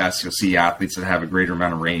active tests, you'll see athletes that have a greater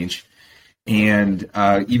amount of range. And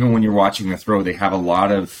even when you're watching the throw, they have a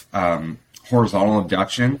lot of horizontal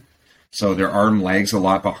abduction. So their arm legs a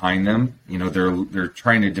lot behind them. They're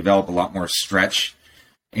trying to develop a lot more stretch.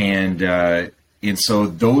 And so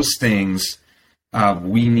those things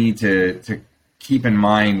we need to keep in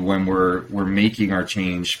mind when we're making our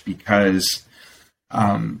change, because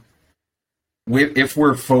if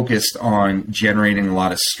we're focused on generating a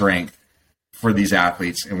lot of strength for these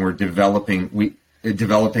athletes and we're developing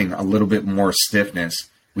a little bit more stiffness,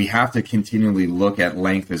 we have to continually look at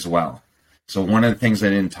length as well. So one of the things I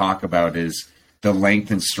didn't talk about is the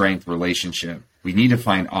length and strength relationship. We need to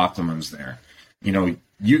find optimums there.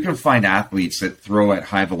 You can find athletes that throw at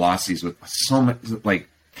high velocities with so much, like,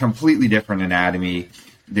 completely different anatomy.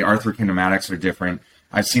 The arthrokinematics are different.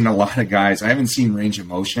 I've seen a lot of guys, I haven't seen range of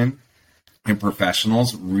motion in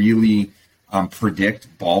professionals really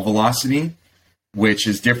predict ball velocity, which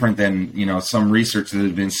is different than, some research that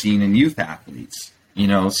has been seen in youth athletes,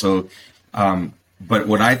 but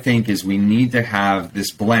what I think is we need to have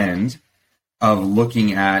this blend of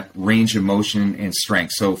looking at range of motion and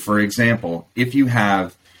strength. So for example, if you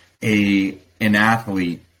have an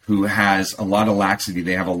athlete who has a lot of laxity,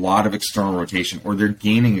 they have a lot of external rotation, or they're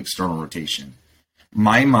gaining external rotation,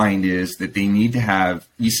 my mind is that they need to have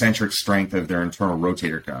eccentric strength of their internal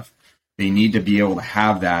rotator cuff. They need to be able to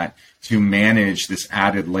have that to manage this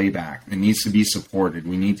added layback. It needs to be supported.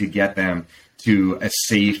 We need to get them to a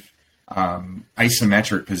safe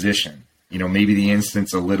isometric position. Maybe the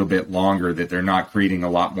instance a little bit longer, that they're not creating a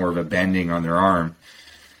lot more of a bending on their arm.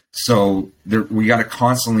 So we got to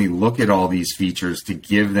constantly look at all these features to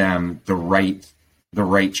give them the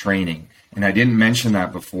right training. And I didn't mention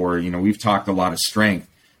that before. We've talked a lot of strength,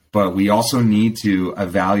 but we also need to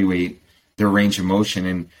evaluate their range of motion.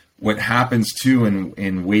 And what happens too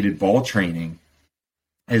in weighted ball training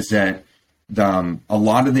is that a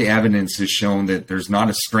lot of the evidence has shown that there's not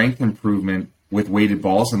a strength improvement with weighted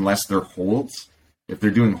balls unless they're holds. If they're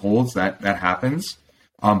doing holds, that happens.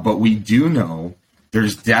 But we do know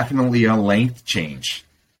there's definitely a length change.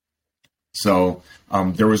 So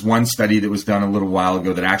there was one study that was done a little while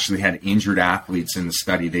ago that actually had injured athletes in the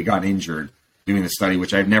study. They got injured doing the study,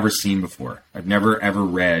 which I've never seen before. I've never ever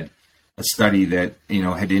read a study that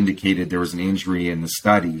had indicated there was an injury in the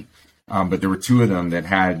study. But there were two of them that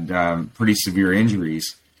had pretty severe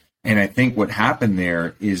injuries. And I think what happened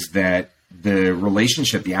there is that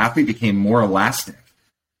the athlete became more elastic.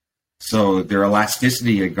 So their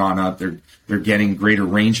elasticity had gone up. They're getting greater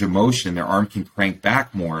range of motion. Their arm can crank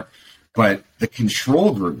back more. But the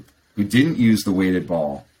control group who didn't use the weighted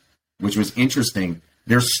ball, which was interesting,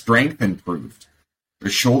 their strength improved.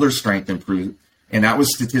 Their shoulder strength improved. And that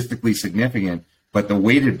was statistically significant. But the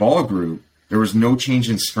weighted ball group, there was no change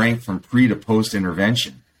in strength from pre to post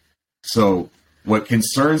intervention. So what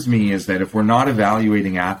concerns me is that if we're not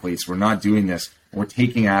evaluating athletes, we're not doing this, we're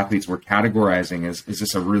taking athletes, we're categorizing is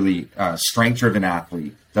this a really strength-driven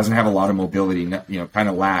athlete, doesn't have a lot of mobility, kind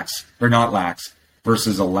of lax, or not lax,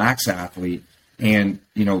 versus a lax athlete, and,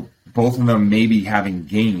 both of them may be having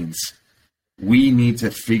gains. We need to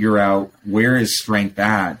figure out where is strength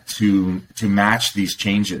at to match these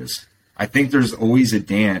changes. I think there's always a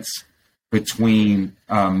dance between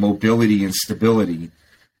mobility and stability.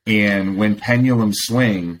 And when pendulums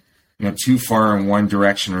swing, too far in one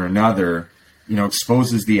direction or another,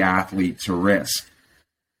 exposes the athlete to risk.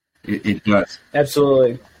 It does.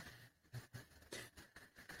 Absolutely.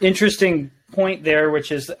 Interesting point there,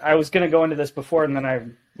 which is, I was going to go into this before and then I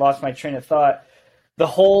lost my train of thought. The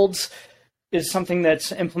holds is something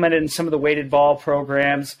that's implemented in some of the weighted ball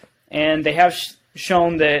programs, and they have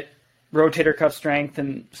shown that rotator cuff strength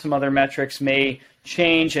and some other metrics may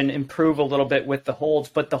change and improve a little bit with the holds,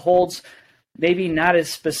 but the holds maybe not as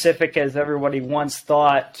specific as everybody once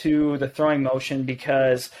thought to the throwing motion,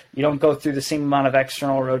 because you don't go through the same amount of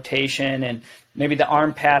external rotation, and maybe the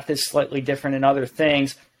arm path is slightly different in other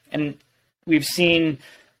things. And we've seen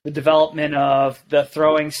the development of the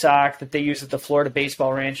throwing sock that they use at the Florida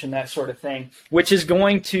Baseball Ranch and that sort of thing, which is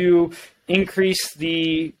going to increase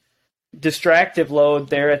the distractive load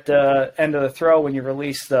there at the end of the throw when you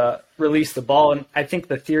release the ball. And I think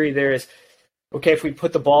the theory there is okay, if we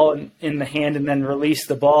put the ball in the hand and then release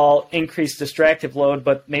the ball, increase distractive load,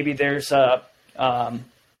 but maybe there's a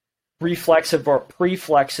reflexive or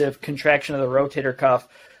preflexive contraction of the rotator cuff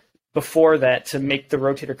before that to make the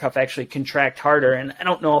rotator cuff actually contract harder. And I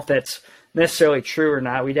don't know if that's necessarily true or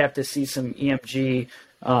not. We'd have to see some EMG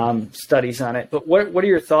studies on it. But what are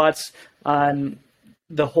your thoughts on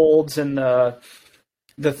the holds and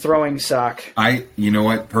the throwing sock? You know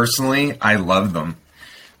what? Personally, I love them.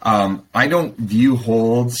 I don't view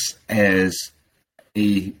holds as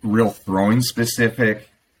a real throwing specific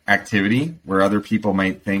activity where other people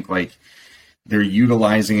might think like they're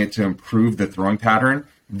utilizing it to improve the throwing pattern.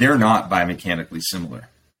 They're not biomechanically similar.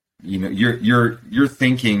 You know, you're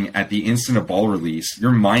thinking at the instant of ball release,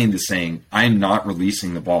 your mind is saying, I'm not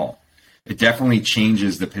releasing the ball. It definitely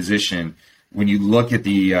changes the position. When you look at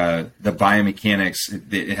the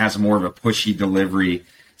biomechanics, it has more of a pushy delivery.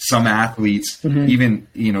 Some athletes, even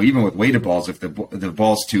with weighted balls, if the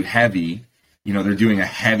ball's too heavy, they're doing a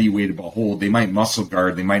heavy weighted ball hold, they might muscle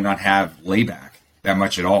guard, they might not have layback that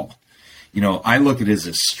much at all. I look at it as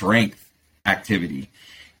a strength activity.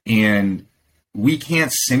 And we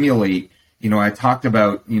can't simulate, I talked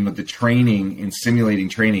about, the training and simulating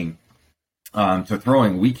training to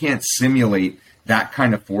throwing. We can't simulate that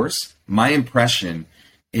kind of force. My impression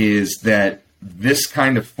is that this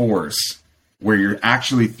kind of force, where you're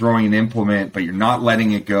actually throwing an implement, but you're not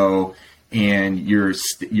letting it go, and you're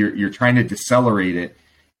trying to decelerate it,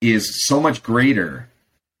 is so much greater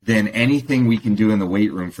than anything we can do in the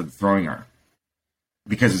weight room for the throwing arm,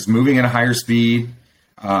 because it's moving at a higher speed.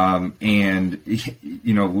 And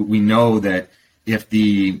we know that if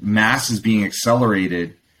the mass is being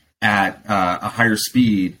accelerated at a higher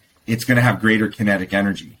speed, it's going to have greater kinetic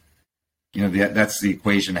energy. That's the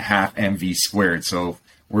equation, a half mv squared. So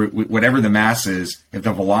whatever the mass is, if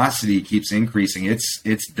the velocity keeps increasing,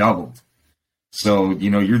 it's doubled. So,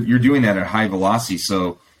 you're doing that at high velocity.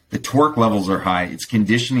 So the torque levels are high. It's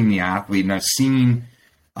conditioning the athlete. And I've seen,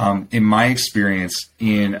 in my experience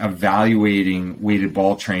in evaluating weighted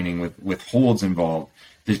ball training with holds involved,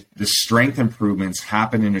 the strength improvements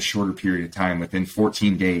happen in a shorter period of time, within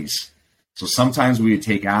 14 days. So sometimes we would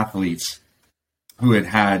take athletes who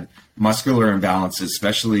had muscular imbalances,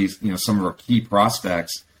 especially, some of our key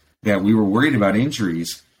prospects that we were worried about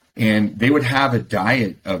injuries, and they would have a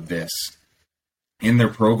diet of this in their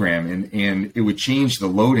program, and it would change the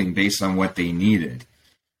loading based on what they needed.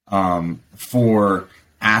 For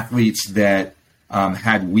athletes that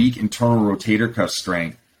had weak internal rotator cuff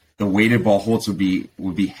strength, the weighted ball holds would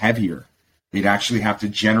be heavier. They'd actually have to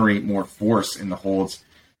generate more force in the holds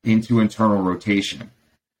into internal rotation.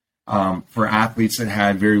 For athletes that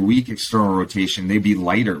had very weak external rotation, they'd be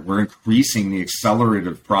lighter. We're increasing the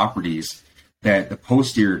accelerative properties that the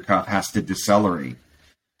posterior cuff has to decelerate.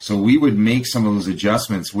 So we would make some of those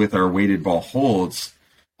adjustments with our weighted ball holds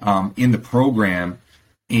in the program,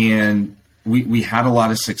 and we had a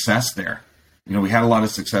lot of success there. We had a lot of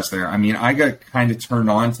success there. I mean, I got kind of turned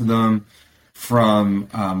on to them from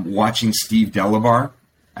watching Steve Delabar.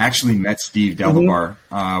 I actually met Steve Delabar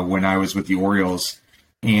when I was with the Orioles,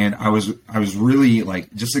 and I was really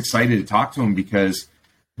just excited to talk to him, because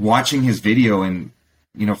watching his video, and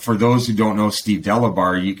for those who don't know Steve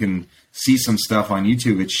Delabar, you can see some stuff on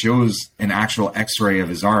YouTube. It shows an actual X-ray of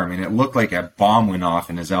his arm, and it looked like a bomb went off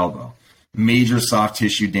in his elbow. Major soft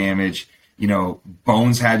tissue damage.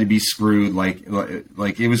 Bones had to be screwed. Like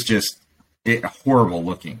it was just horrible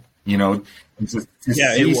looking. To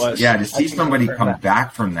see somebody come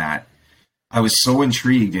back from that, I was so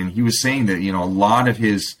intrigued. And he was saying that a lot of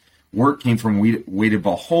his work came from weighted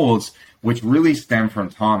ball holds, which really stemmed from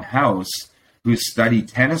Tom House, who studied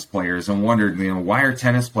tennis players and wondered, why are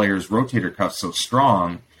tennis players' rotator cuffs so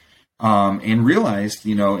strong? And realized,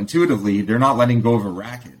 intuitively, they're not letting go of a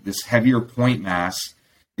racket. This heavier point mass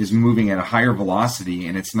is moving at a higher velocity,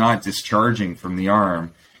 and it's not discharging from the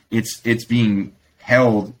arm. It's being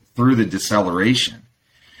held through the deceleration.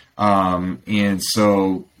 And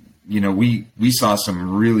so, we saw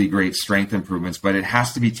some really great strength improvements, but it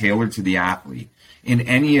has to be tailored to the athlete. In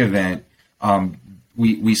any event,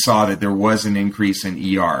 we saw that there was an increase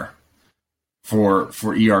in ER for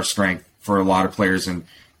ER strength for a lot of players, and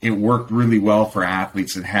it worked really well for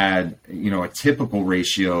athletes that had, a typical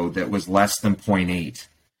ratio that was less than 0.8.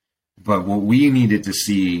 But what we needed to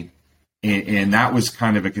see, and that was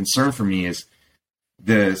kind of a concern for me, is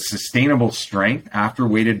the sustainable strength after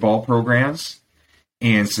weighted ball programs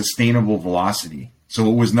and sustainable velocity. So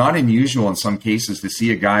it was not unusual in some cases to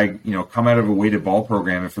see a guy, come out of a weighted ball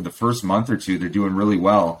program, and for the first month or two, they're doing really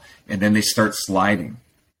well, and then they start sliding.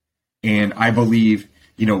 And I believe,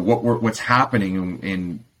 what's happening,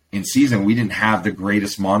 and in season, we didn't have the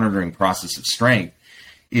greatest monitoring process of strength,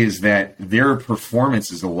 is that their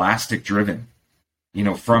performance is elastic driven,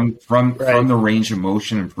 from the range of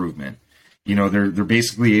motion improvement. They're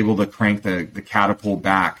basically able to crank the catapult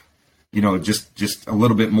back, just a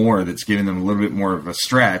little bit more. That's giving them a little bit more of a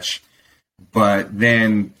stretch, but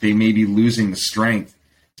then they may be losing the strength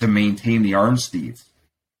to maintain the arm speeds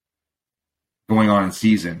going on in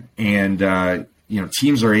season. And,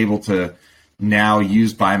 teams are able to now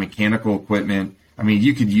use biomechanical equipment. I mean,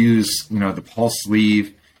 you could use, the pulse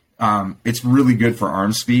sleeve. It's really good for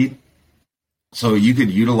arm speed. So you could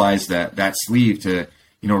utilize that sleeve to,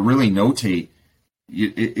 really notate,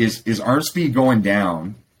 is arm speed going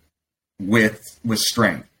down with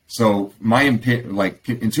strength? So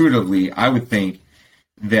intuitively, I would think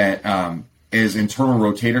that as internal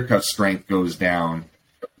rotator cuff strength goes down,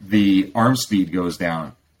 the arm speed goes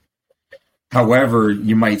down. However,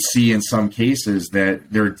 you might see in some cases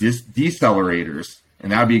that there are decelerators,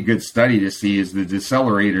 and that would be a good study to see, is the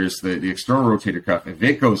decelerators, the external rotator cuff, if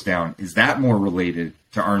it goes down, is that more related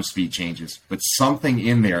to arm speed changes? But something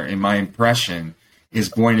in there, in my impression, is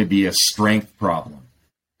going to be a strength problem,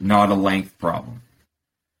 not a length problem.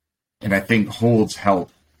 And I think holds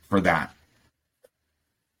help for that.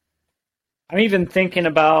 I'm even thinking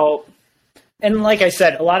about, and like I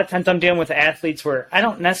said, a lot of times I'm dealing with athletes where we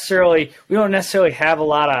don't necessarily have a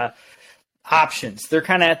lot of options. They're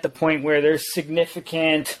kind of at the point where there's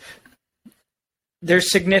significant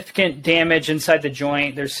damage inside the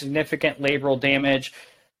joint. There's significant labral damage.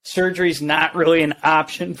 Surgery's not really an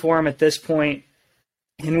option for them at this point.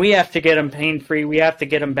 And we have to get them pain-free. We have to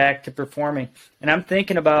get them back to performing. And I'm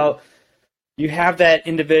thinking about, you have that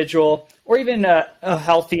individual, or even a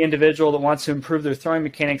healthy individual that wants to improve their throwing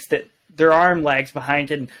mechanics, that their arm lags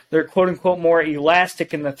behind and they're quote-unquote more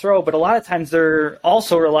elastic in the throw, but a lot of times they're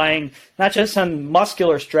also relying not just on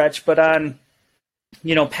muscular stretch, but on,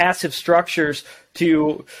 passive structures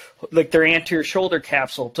to, like their anterior shoulder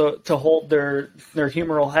capsule, to hold their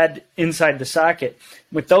humeral head inside the socket.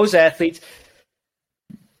 With those athletes,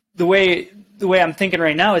 the way I'm thinking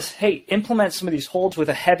right now is, hey, implement some of these holds with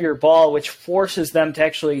a heavier ball, which forces them to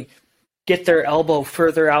actually get their elbow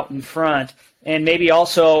further out in front, and maybe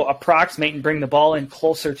also approximate and bring the ball in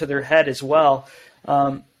closer to their head as well.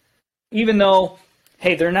 Even though,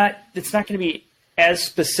 hey, it's not going to be as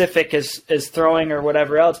specific as throwing or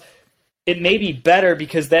whatever else, it may be better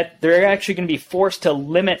because that they're actually going to be forced to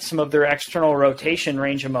limit some of their external rotation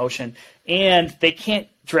range of motion, and they can't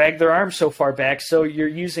drag their arms so far back, so you're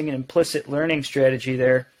using an implicit learning strategy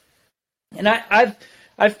there. And I've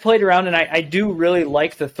played around, and I do really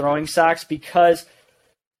like the throwing socks because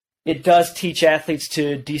it does teach athletes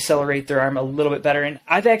to decelerate their arm a little bit better. And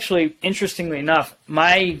I've actually, interestingly enough,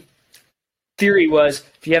 my theory was,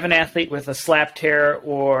 if you have an athlete with a slap tear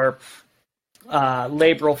or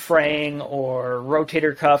labral fraying or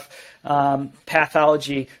rotator cuff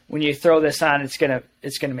pathology, when you throw this on, it's gonna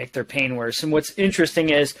make their pain worse. And what's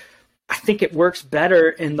interesting is, I think it works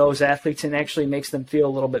better in those athletes and actually makes them feel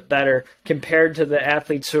a little bit better compared to the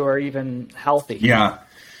athletes who are even healthy.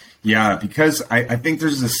 Yeah, because I think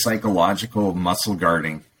there's this psychological muscle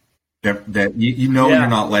guarding that you're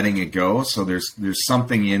not letting it go. So there's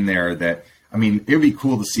something in there that, I mean, it would be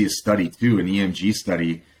cool to see a study too, an EMG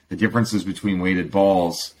study, the differences between weighted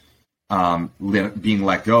balls being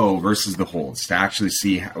let go versus the holds, to actually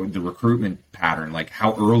see how the recruitment pattern, like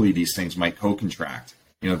how early these things might co-contract,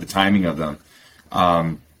 the timing of them.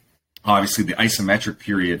 Obviously, the isometric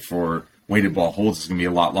period for weighted ball holds is going to be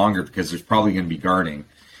a lot longer because there's probably going to be guarding.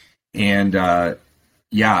 And I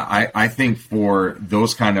think for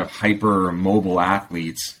those kind of hyper mobile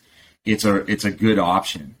athletes, it's a good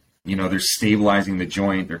option. They're stabilizing the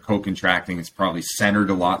joint, they're co-contracting, it's probably centered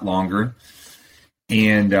a lot longer.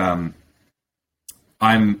 And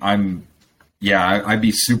I'd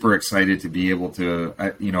be super excited to be able to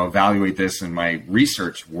evaluate this in my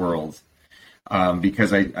research world,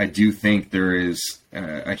 because I do think there is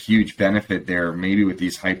a huge benefit there, maybe with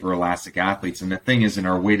these hyperelastic athletes. And the thing is, in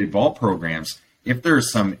our weighted ball programs, if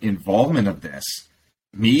there's some involvement of this,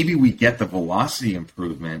 maybe we get the velocity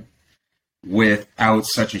improvement without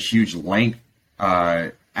such a huge length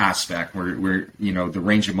aspect, where the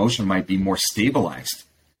range of motion might be more stabilized.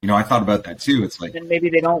 I thought about that too. It's like, and maybe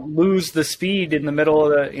they don't lose the speed in the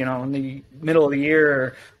middle of the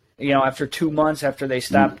year, or, after 2 months after they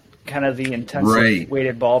stop kind of the intensive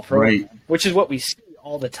weighted ball program, which is what we see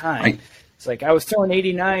all the time. It's like, I was throwing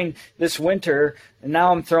 89 this winter, and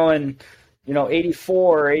now I'm throwing,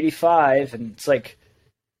 84 or 85, and it's like,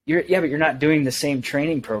 but you're not doing the same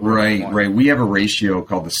training program anymore. Right. We have a ratio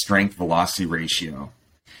called the strength velocity ratio.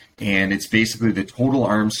 and it's basically the total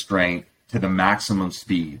arm strength to the maximum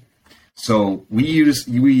speed. So we use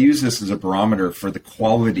this as a barometer for the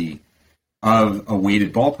quality of a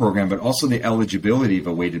weighted ball program, but also the eligibility of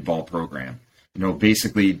a weighted ball program.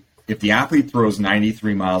 Basically, if the athlete throws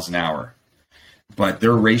 93 miles an hour, but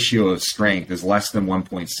their ratio of strength is less than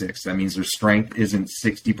 1.6, that means their strength isn't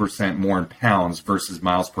 60% more in pounds versus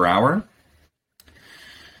miles per hour,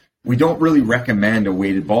 we don't really recommend a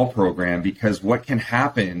weighted ball program, because what can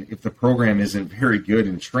happen if the program isn't very good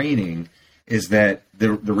in training is that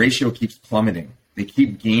the ratio keeps plummeting. They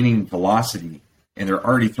keep gaining velocity, and they're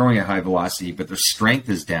already throwing at high velocity, but their strength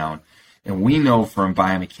is down. And we know from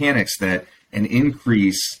biomechanics that an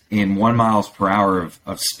increase in 1 miles per hour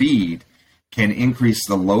of speed can increase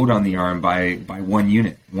the load on the arm by 1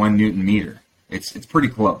 unit, 1 Newton meter. It's pretty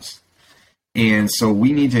close. And so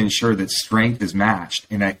we need to ensure that strength is matched.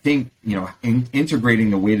 And I think, integrating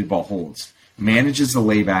the weighted ball holds manages the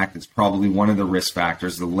layback. That's probably one of the risk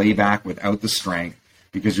factors, the layback without the strength,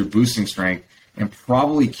 because you're boosting strength, and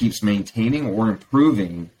probably keeps maintaining or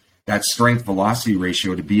improving that strength velocity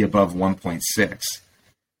ratio to be above 1.6.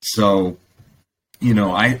 So,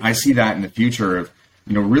 I see that in the future of,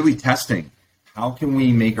 really testing. How can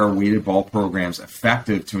we make our weighted ball programs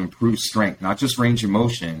effective to improve strength, not just range of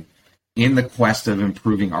motion, in the quest of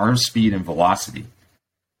improving arm speed and velocity?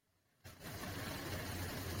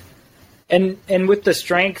 And with the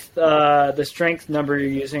strength number you're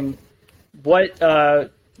using,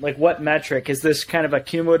 what metric is this? Kind of a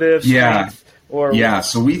cumulative strength?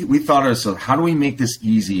 So we thought of ourselves, how do we make this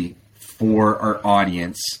easy for our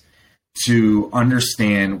audience to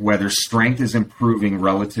understand whether strength is improving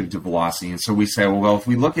relative to velocity? And so we say, well, if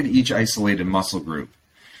we look at each isolated muscle group,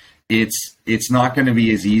 it's not going to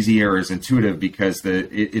be as easy or as intuitive, because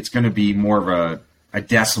it's going to be more of a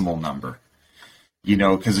decimal number,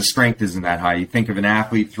 because the strength isn't that high. You think of an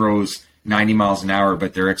athlete throws 90 miles an hour,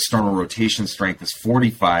 but their external rotation strength is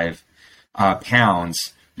 45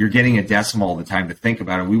 pounds. You're getting a decimal all the time to think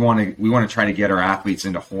about it. We want to try to get our athletes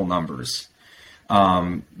into whole numbers.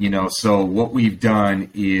 So what we've done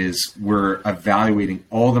is we're evaluating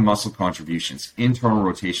all the muscle contributions: internal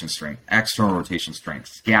rotation strength, external rotation strength,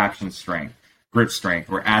 scapular strength, grip strength.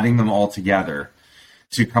 We're adding them all together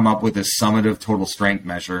to come up with a summative total strength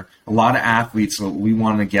measure. A lot of athletes, what we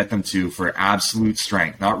want to get them to for absolute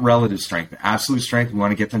strength, not relative strength, but absolute strength, we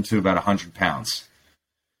want to get them to about 100 pounds.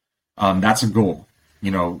 That's a goal.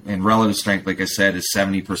 And relative strength, like I said, is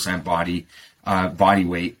 70% body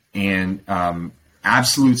weight. And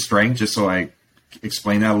absolute strength, just so I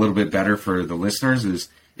explain that a little bit better for the listeners, is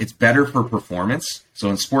it's better for performance. So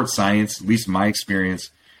in sports science, at least in my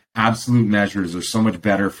experience, absolute measures are so much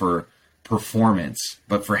better for performance,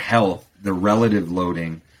 but for health, the relative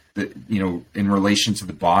loading, in relation to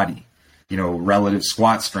the body, relative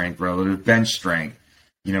squat strength, relative bench strength,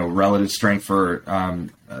 relative strength for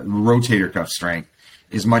rotator cuff strength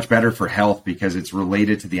is much better for health, because it's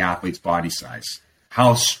related to the athlete's body size.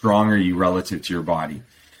 How strong are you relative to your body?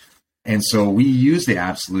 And so we use the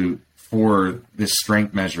absolute for this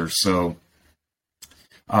strength measure. So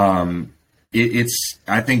I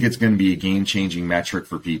think it's going to be a game-changing metric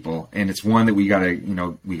for people, and it's one that we got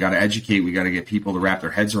to educate. We got to get people to wrap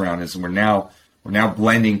their heads around this. And we're now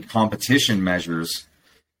blending competition measures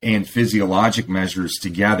and physiologic measures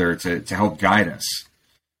together to help guide us.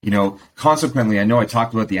 Consequently, I know I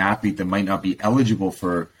talked about the athlete that might not be eligible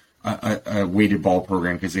for a weighted ball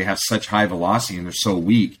program because they have such high velocity and they're so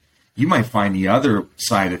weak. You might find the other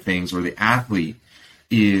side of things where the athlete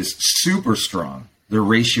is super strong. Their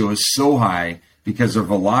ratio is so high because their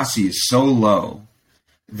velocity is so low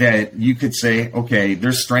that you could say, okay,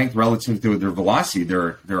 their strength relative to their velocity,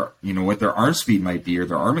 their what their arm speed might be or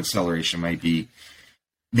their arm acceleration might be,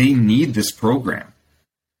 they need this program.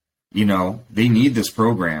 They need this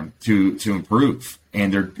program to improve,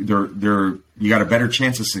 and they're you got a better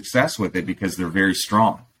chance of success with it because they're very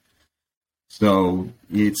strong. So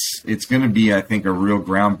it's going to be, I think, a real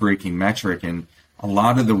groundbreaking metric. And a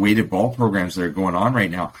lot of the weighted ball programs that are going on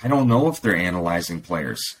right now, I don't know if they're analyzing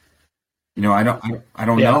players. I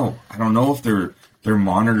don't know. I don't know if they're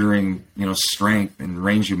monitoring, strength and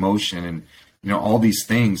range of motion and, all these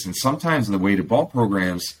things. And sometimes the weighted ball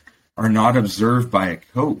programs are not observed by a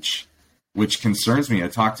coach, which concerns me. I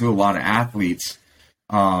talk to a lot of athletes,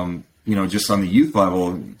 just on the youth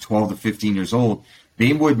level, 12 to 15 years old.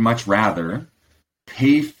 They would much rather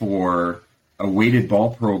pay for a weighted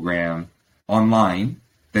ball program online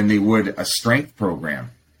than they would a strength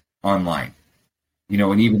program online.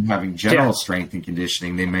 And even having general strength and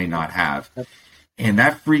conditioning they may not have. And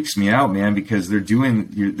that freaks me out, man, because they're doing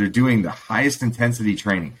the highest intensity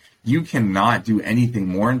training. you cannot do anything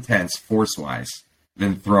more intense force-wise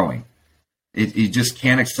than throwing. You just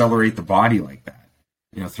can't accelerate the body like that.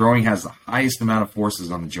 Throwing has the highest amount of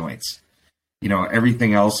forces on the joints.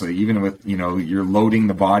 Everything else, even with, you're loading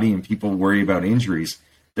the body and people worry about injuries,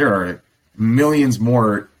 there are millions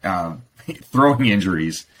more throwing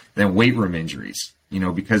injuries than weight room injuries,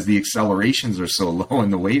 because the accelerations are so low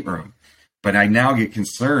in the weight room. But I now get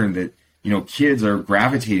concerned that, kids are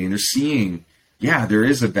gravitating. They're seeing, there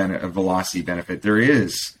is a velocity benefit. There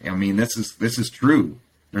is. I mean, this is true.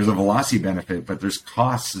 There's a velocity benefit, but there's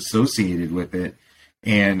costs associated with it.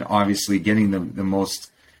 And obviously getting the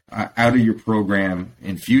most out of your program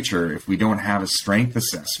in future if we don't have a strength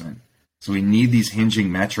assessment. So we need these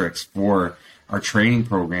hinging metrics for our training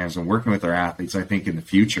programs and working with our athletes, I think, in the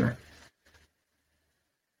future.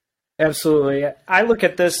 Absolutely. I look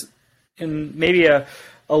at this in maybe a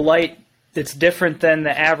light that's different than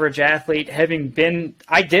the average athlete.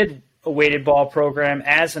 I did a weighted ball program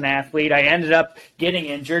as an athlete. I ended up getting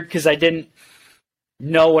injured because I didn't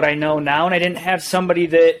know what I know now, and I didn't have somebody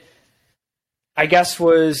that I guess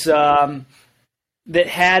was that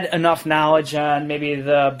had enough knowledge on maybe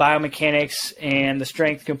the biomechanics and the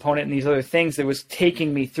strength component and these other things that was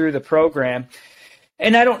taking me through the program.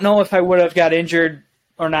 And I don't know if I would have got injured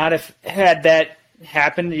or not if had that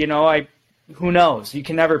happened. Who knows? You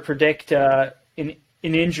can never predict an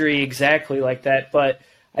injury exactly like that. But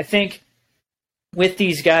I think with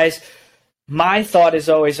these guys, my thought is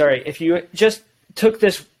always, all right, if you just took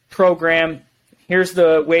this program, here's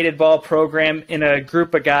the weighted ball program in a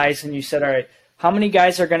group of guys, and you said, all right, how many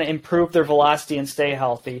guys are going to improve their velocity and stay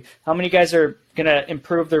healthy? How many guys are going to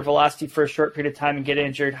improve their velocity for a short period of time and get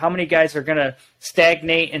injured? How many guys are going to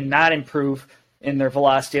stagnate and not improve in their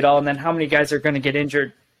velocity at all? And then how many guys are going to get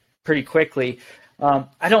injured pretty quickly?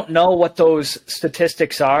 I don't know what those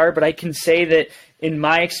statistics are, but I can say that in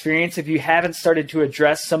my experience, if you haven't started to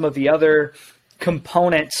address some of the other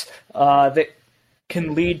components that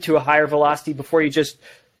can lead to a higher velocity before you just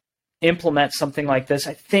implement something like this,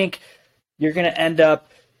 I think you're going to end up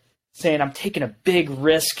saying, I'm taking a big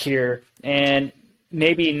risk here and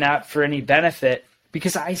maybe not for any benefit,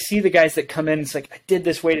 because I see the guys that come in, it's like, I did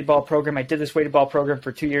this weighted ball program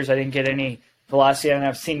for 2 years, I didn't get any velocity. And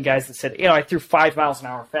I've seen guys that said, I threw 5 miles an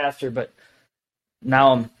hour faster, but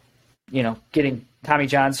now I'm, getting Tommy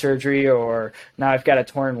John surgery, or now I've got a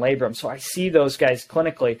torn labrum. So I see those guys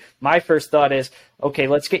clinically. My first thought is, okay,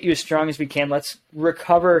 let's get you as strong as we can. Let's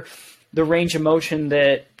recover the range of motion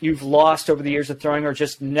that you've lost over the years of throwing or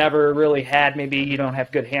just never really had. Maybe you don't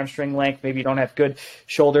have good hamstring length. Maybe you don't have good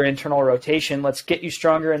shoulder internal rotation. Let's get you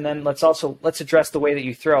stronger, and then let's address the way that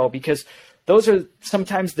you throw, because those are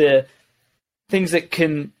sometimes the things that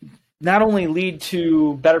can not only lead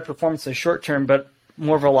to better performance in the short term, but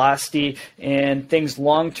more velocity and things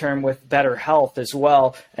long term with better health as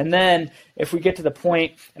well. And then if we get to the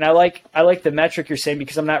point, and I like the metric you're saying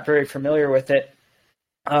because I'm not very familiar with it,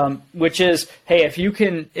 which is, hey, if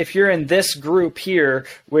you're in this group here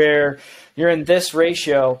where you're in this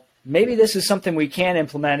ratio, maybe this is something we can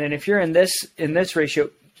implement. And if you're in this ratio,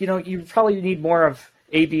 you probably need more of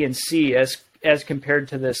A, B, and C as compared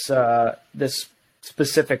to this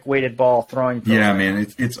specific weighted ball throwing program. Yeah, man,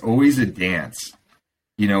 it's always a dance.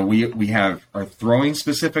 We have our throwing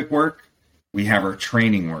specific work, we have our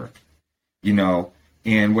training work,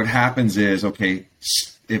 and what happens is, okay,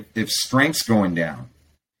 if strength's going down,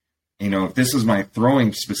 if this is my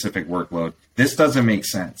throwing specific workload, this doesn't make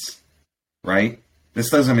sense, right?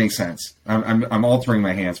 This doesn't make sense. I'm altering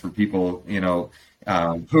my hands for people, who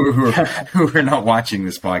are not watching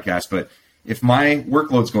this podcast, but if my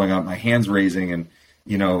workload's going up, my hands raising, and,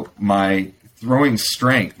 my throwing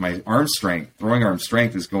strength, throwing arm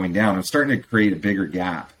strength is going down, I'm starting to create a bigger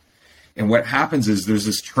gap. And what happens is there's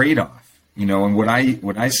this trade-off, and what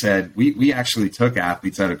I said, we actually took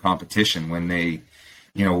athletes out of competition when they,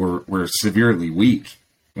 were severely weak.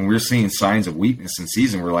 When we were seeing signs of weakness in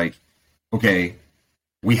season, we're like, okay,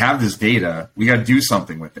 we have this data, we got to do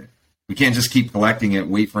something with it. We can't just keep collecting it,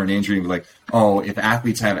 wait for an injury, and be like, oh, if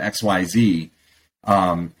athletes have X, Y, Z,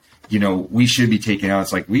 we should be taking out.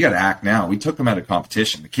 It's like, we got to act now. We took them out of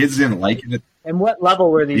competition. The kids didn't like it. And what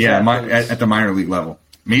level were these? Yeah, at the minor league level,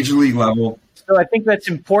 major league level. So I think that's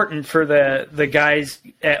important for the guys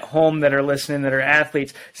at home that are listening that are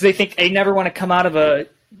athletes, because they think they never want to come out of a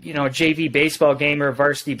JV baseball game or a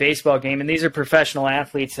varsity baseball game, and these are professional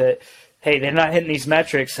athletes that, hey, they're not hitting these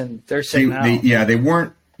metrics, and they're saying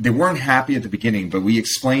they weren't happy at the beginning, but we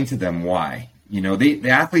explained to them why. The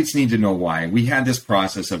athletes need to know why. We had this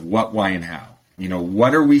process of what, why, and how.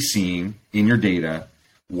 What are we seeing in your data?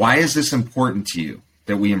 Why is this important to you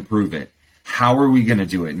that we improve it? how are we going to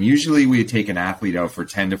do it? And usually we take an athlete out for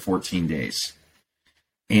 10 to 14 days.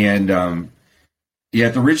 And at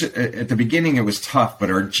the beginning it was tough, but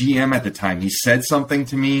our GM at the time, he said something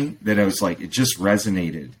to me that I was like, it just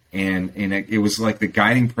resonated. And it was like the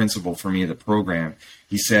guiding principle for me of the program.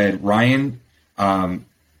 He said, Ryan,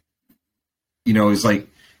 it's like,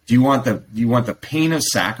 do you want the pain of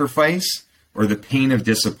sacrifice or the pain of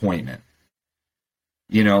disappointment?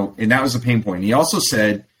 And that was a pain point. He also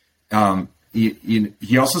said,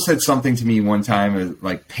 he also said something to me one time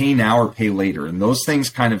like pay now or pay later. And those things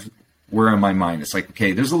kind of were in my mind. It's like,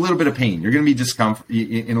 okay, there's a little bit of pain. You're going to be discomfort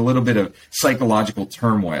in a little bit of psychological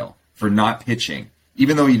turmoil for not pitching,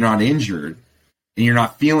 even though you're not injured and you're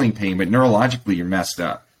not feeling pain, but neurologically you're messed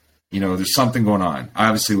up. There's something going on. I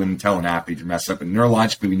obviously wouldn't tell an athlete you're messed up, and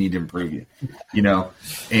neurologically we need to improve you,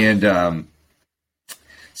 and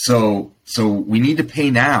so we need to pay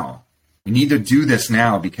now. We need to do this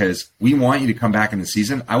now because we want you to come back in the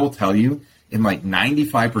season. I will tell you, in like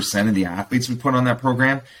 95% of the athletes we put on that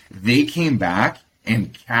program, they came back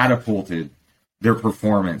and catapulted their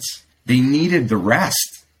performance. They needed the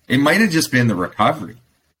rest. It might have just been the recovery,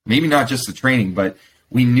 maybe not just the training, but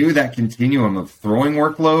we knew that continuum of throwing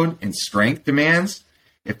workload and strength demands.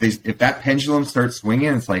 If that pendulum starts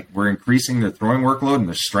swinging, it's like we're increasing their throwing workload and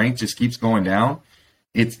their strength just keeps going down.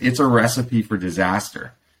 It's a recipe for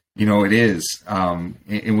disaster. It is, and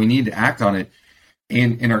we need to act on it.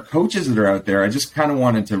 And our coaches that are out there, I just kind of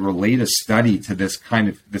wanted to relate a study to this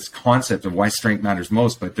concept of why strength matters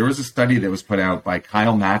most. But there was a study that was put out by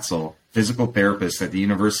Kyle Matzel, physical therapist at the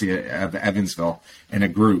University of Evansville, and a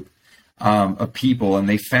group of people. And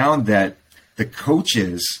they found that the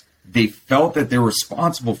coaches, they felt that they're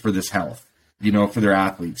responsible for this health, for their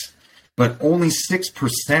athletes. But only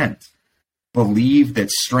 6% believed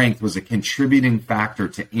that strength was a contributing factor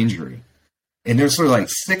to injury. And there's sort of like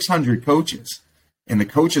 600 coaches. And the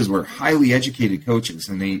coaches were highly educated coaches,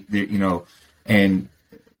 and and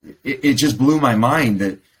it just blew my mind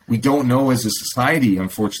that we don't know as a society,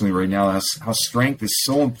 unfortunately, right now, how strength is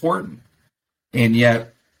so important. And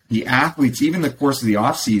yet the athletes, even the course of the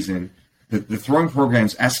off season, the throwing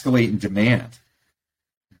programs escalate in demand,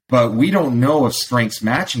 but we don't know if strength's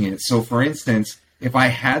matching it. So for instance, if I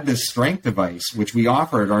had this strength device, which we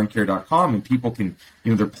offer at armcare.com, and people can,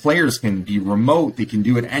 their players can be remote, they can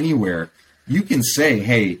do it anywhere. You can say,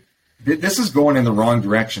 hey, this is going in the wrong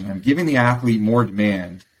direction. I'm giving the athlete more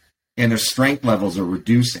demand and their strength levels are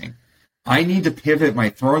reducing. I need to pivot my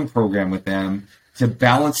throwing program with them to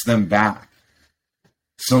balance them back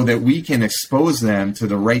so that we can expose them to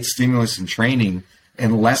the right stimulus in training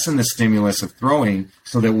and lessen the stimulus of throwing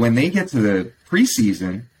so that when they get to the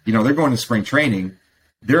preseason, they're going to spring training,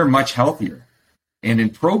 they're much healthier. And in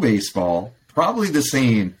pro baseball, probably the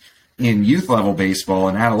same in youth level baseball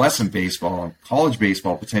and adolescent baseball and college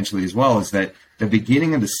baseball potentially as well, is that the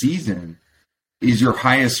beginning of the season is your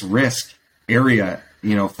highest risk area,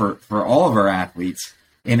 for all of our athletes.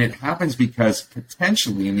 And it happens because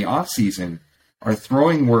potentially in the off season, our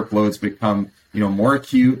throwing workloads become, more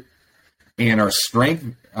acute, and our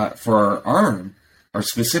strength for our arm, our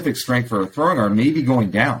specific strength for our throwing arm may be going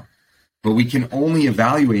down, but we can only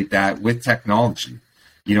evaluate that with technology.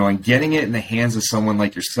 And getting it in the hands of someone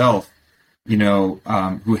like yourself,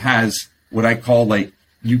 who has what I call like,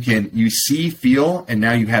 you see, feel, and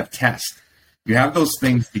now you have test. You have those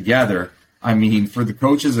things together. I mean, for the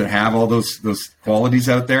coaches that have all those qualities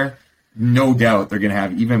out there, no doubt they're going to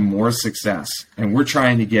have even more success. And we're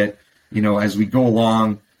trying to get, as we go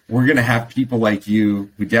along, we're going to have people like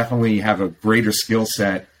you who definitely have a greater skill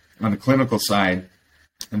set on the clinical side,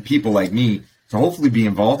 and people like me to hopefully be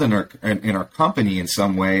involved in our company in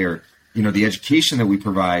some way, or the education that we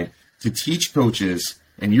provide to teach coaches.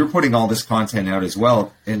 And you're putting all this content out as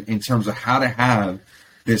well in terms of how to have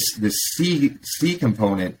this C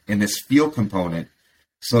component and this feel component,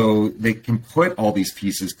 so they can put all these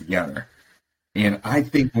pieces together. And I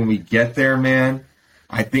think when we get there, man,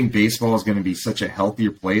 I think baseball is going to be such a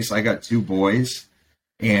healthier place. I got 2 boys,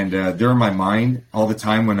 and they're in my mind all the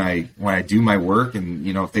time when I do my work. And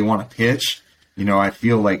if they want to pitch, I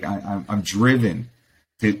feel like I'm driven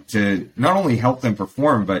to not only help them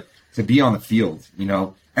perform, but to be on the field.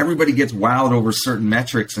 Everybody gets wowed over certain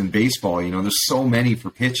metrics in baseball. There's so many for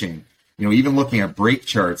pitching. Even looking at break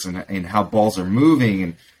charts and how balls are moving,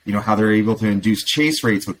 and how they're able to induce chase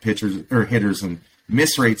rates with pitchers or hitters, and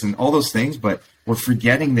miss rates and all those things. But we're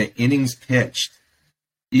forgetting that innings pitched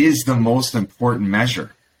is the most important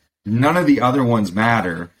measure. None of the other ones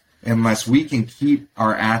matter unless we can keep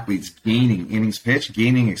our athletes gaining innings pitched,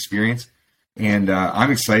 gaining experience. And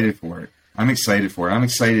I'm excited for it. I'm excited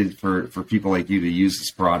for people like you to use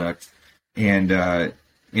this product. and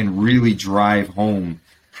really drive home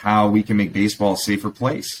how we can make baseball a safer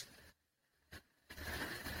place.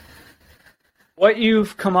 What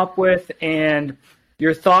you've come up with and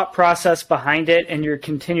your thought process behind it and your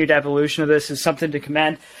continued evolution of this is something to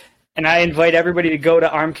commend. And I invite everybody to go to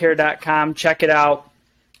armcare.com, check it out.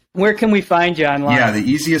 Where can we find you online? Yeah, the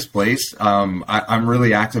easiest place. I'm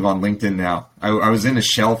really active on LinkedIn now. I was in a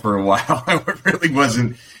shell for a while. I really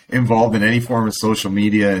wasn't involved in any form of social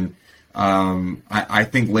media. And I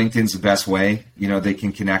think LinkedIn's the best way. They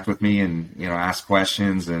can connect with me and, ask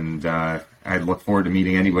questions. And I look forward to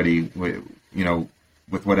meeting anybody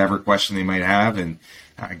with whatever question they might have, and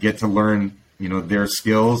get to learn, their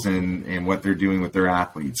skills and what they're doing with their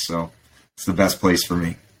athletes. So it's the best place for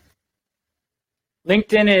me.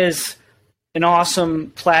 LinkedIn is an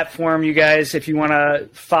awesome platform, you guys. If you want to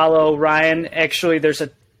follow Ryan, actually, I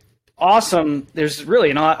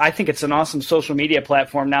think it's an awesome social media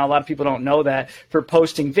platform now. A lot of people don't know that, for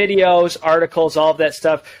posting videos, articles, all of that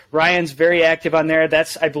stuff. Ryan's very active on there.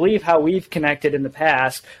 That's, I believe, how we've connected in the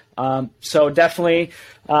past. So definitely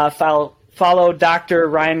follow Dr.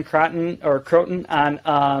 Ryan Croton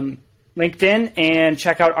on LinkedIn, and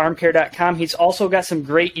check out armcare.com. He's also got some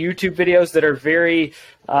great YouTube videos that are very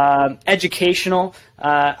educational.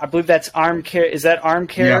 I believe that's Armcare. Is that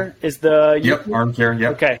Armcare? Yeah. Yep, Armcare.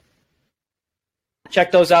 Yep. Okay.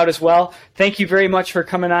 Check those out as well. Thank you very much for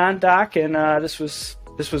coming on, Doc. And this was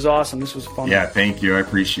awesome. This was fun. Yeah, thank you. I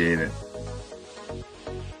appreciate it.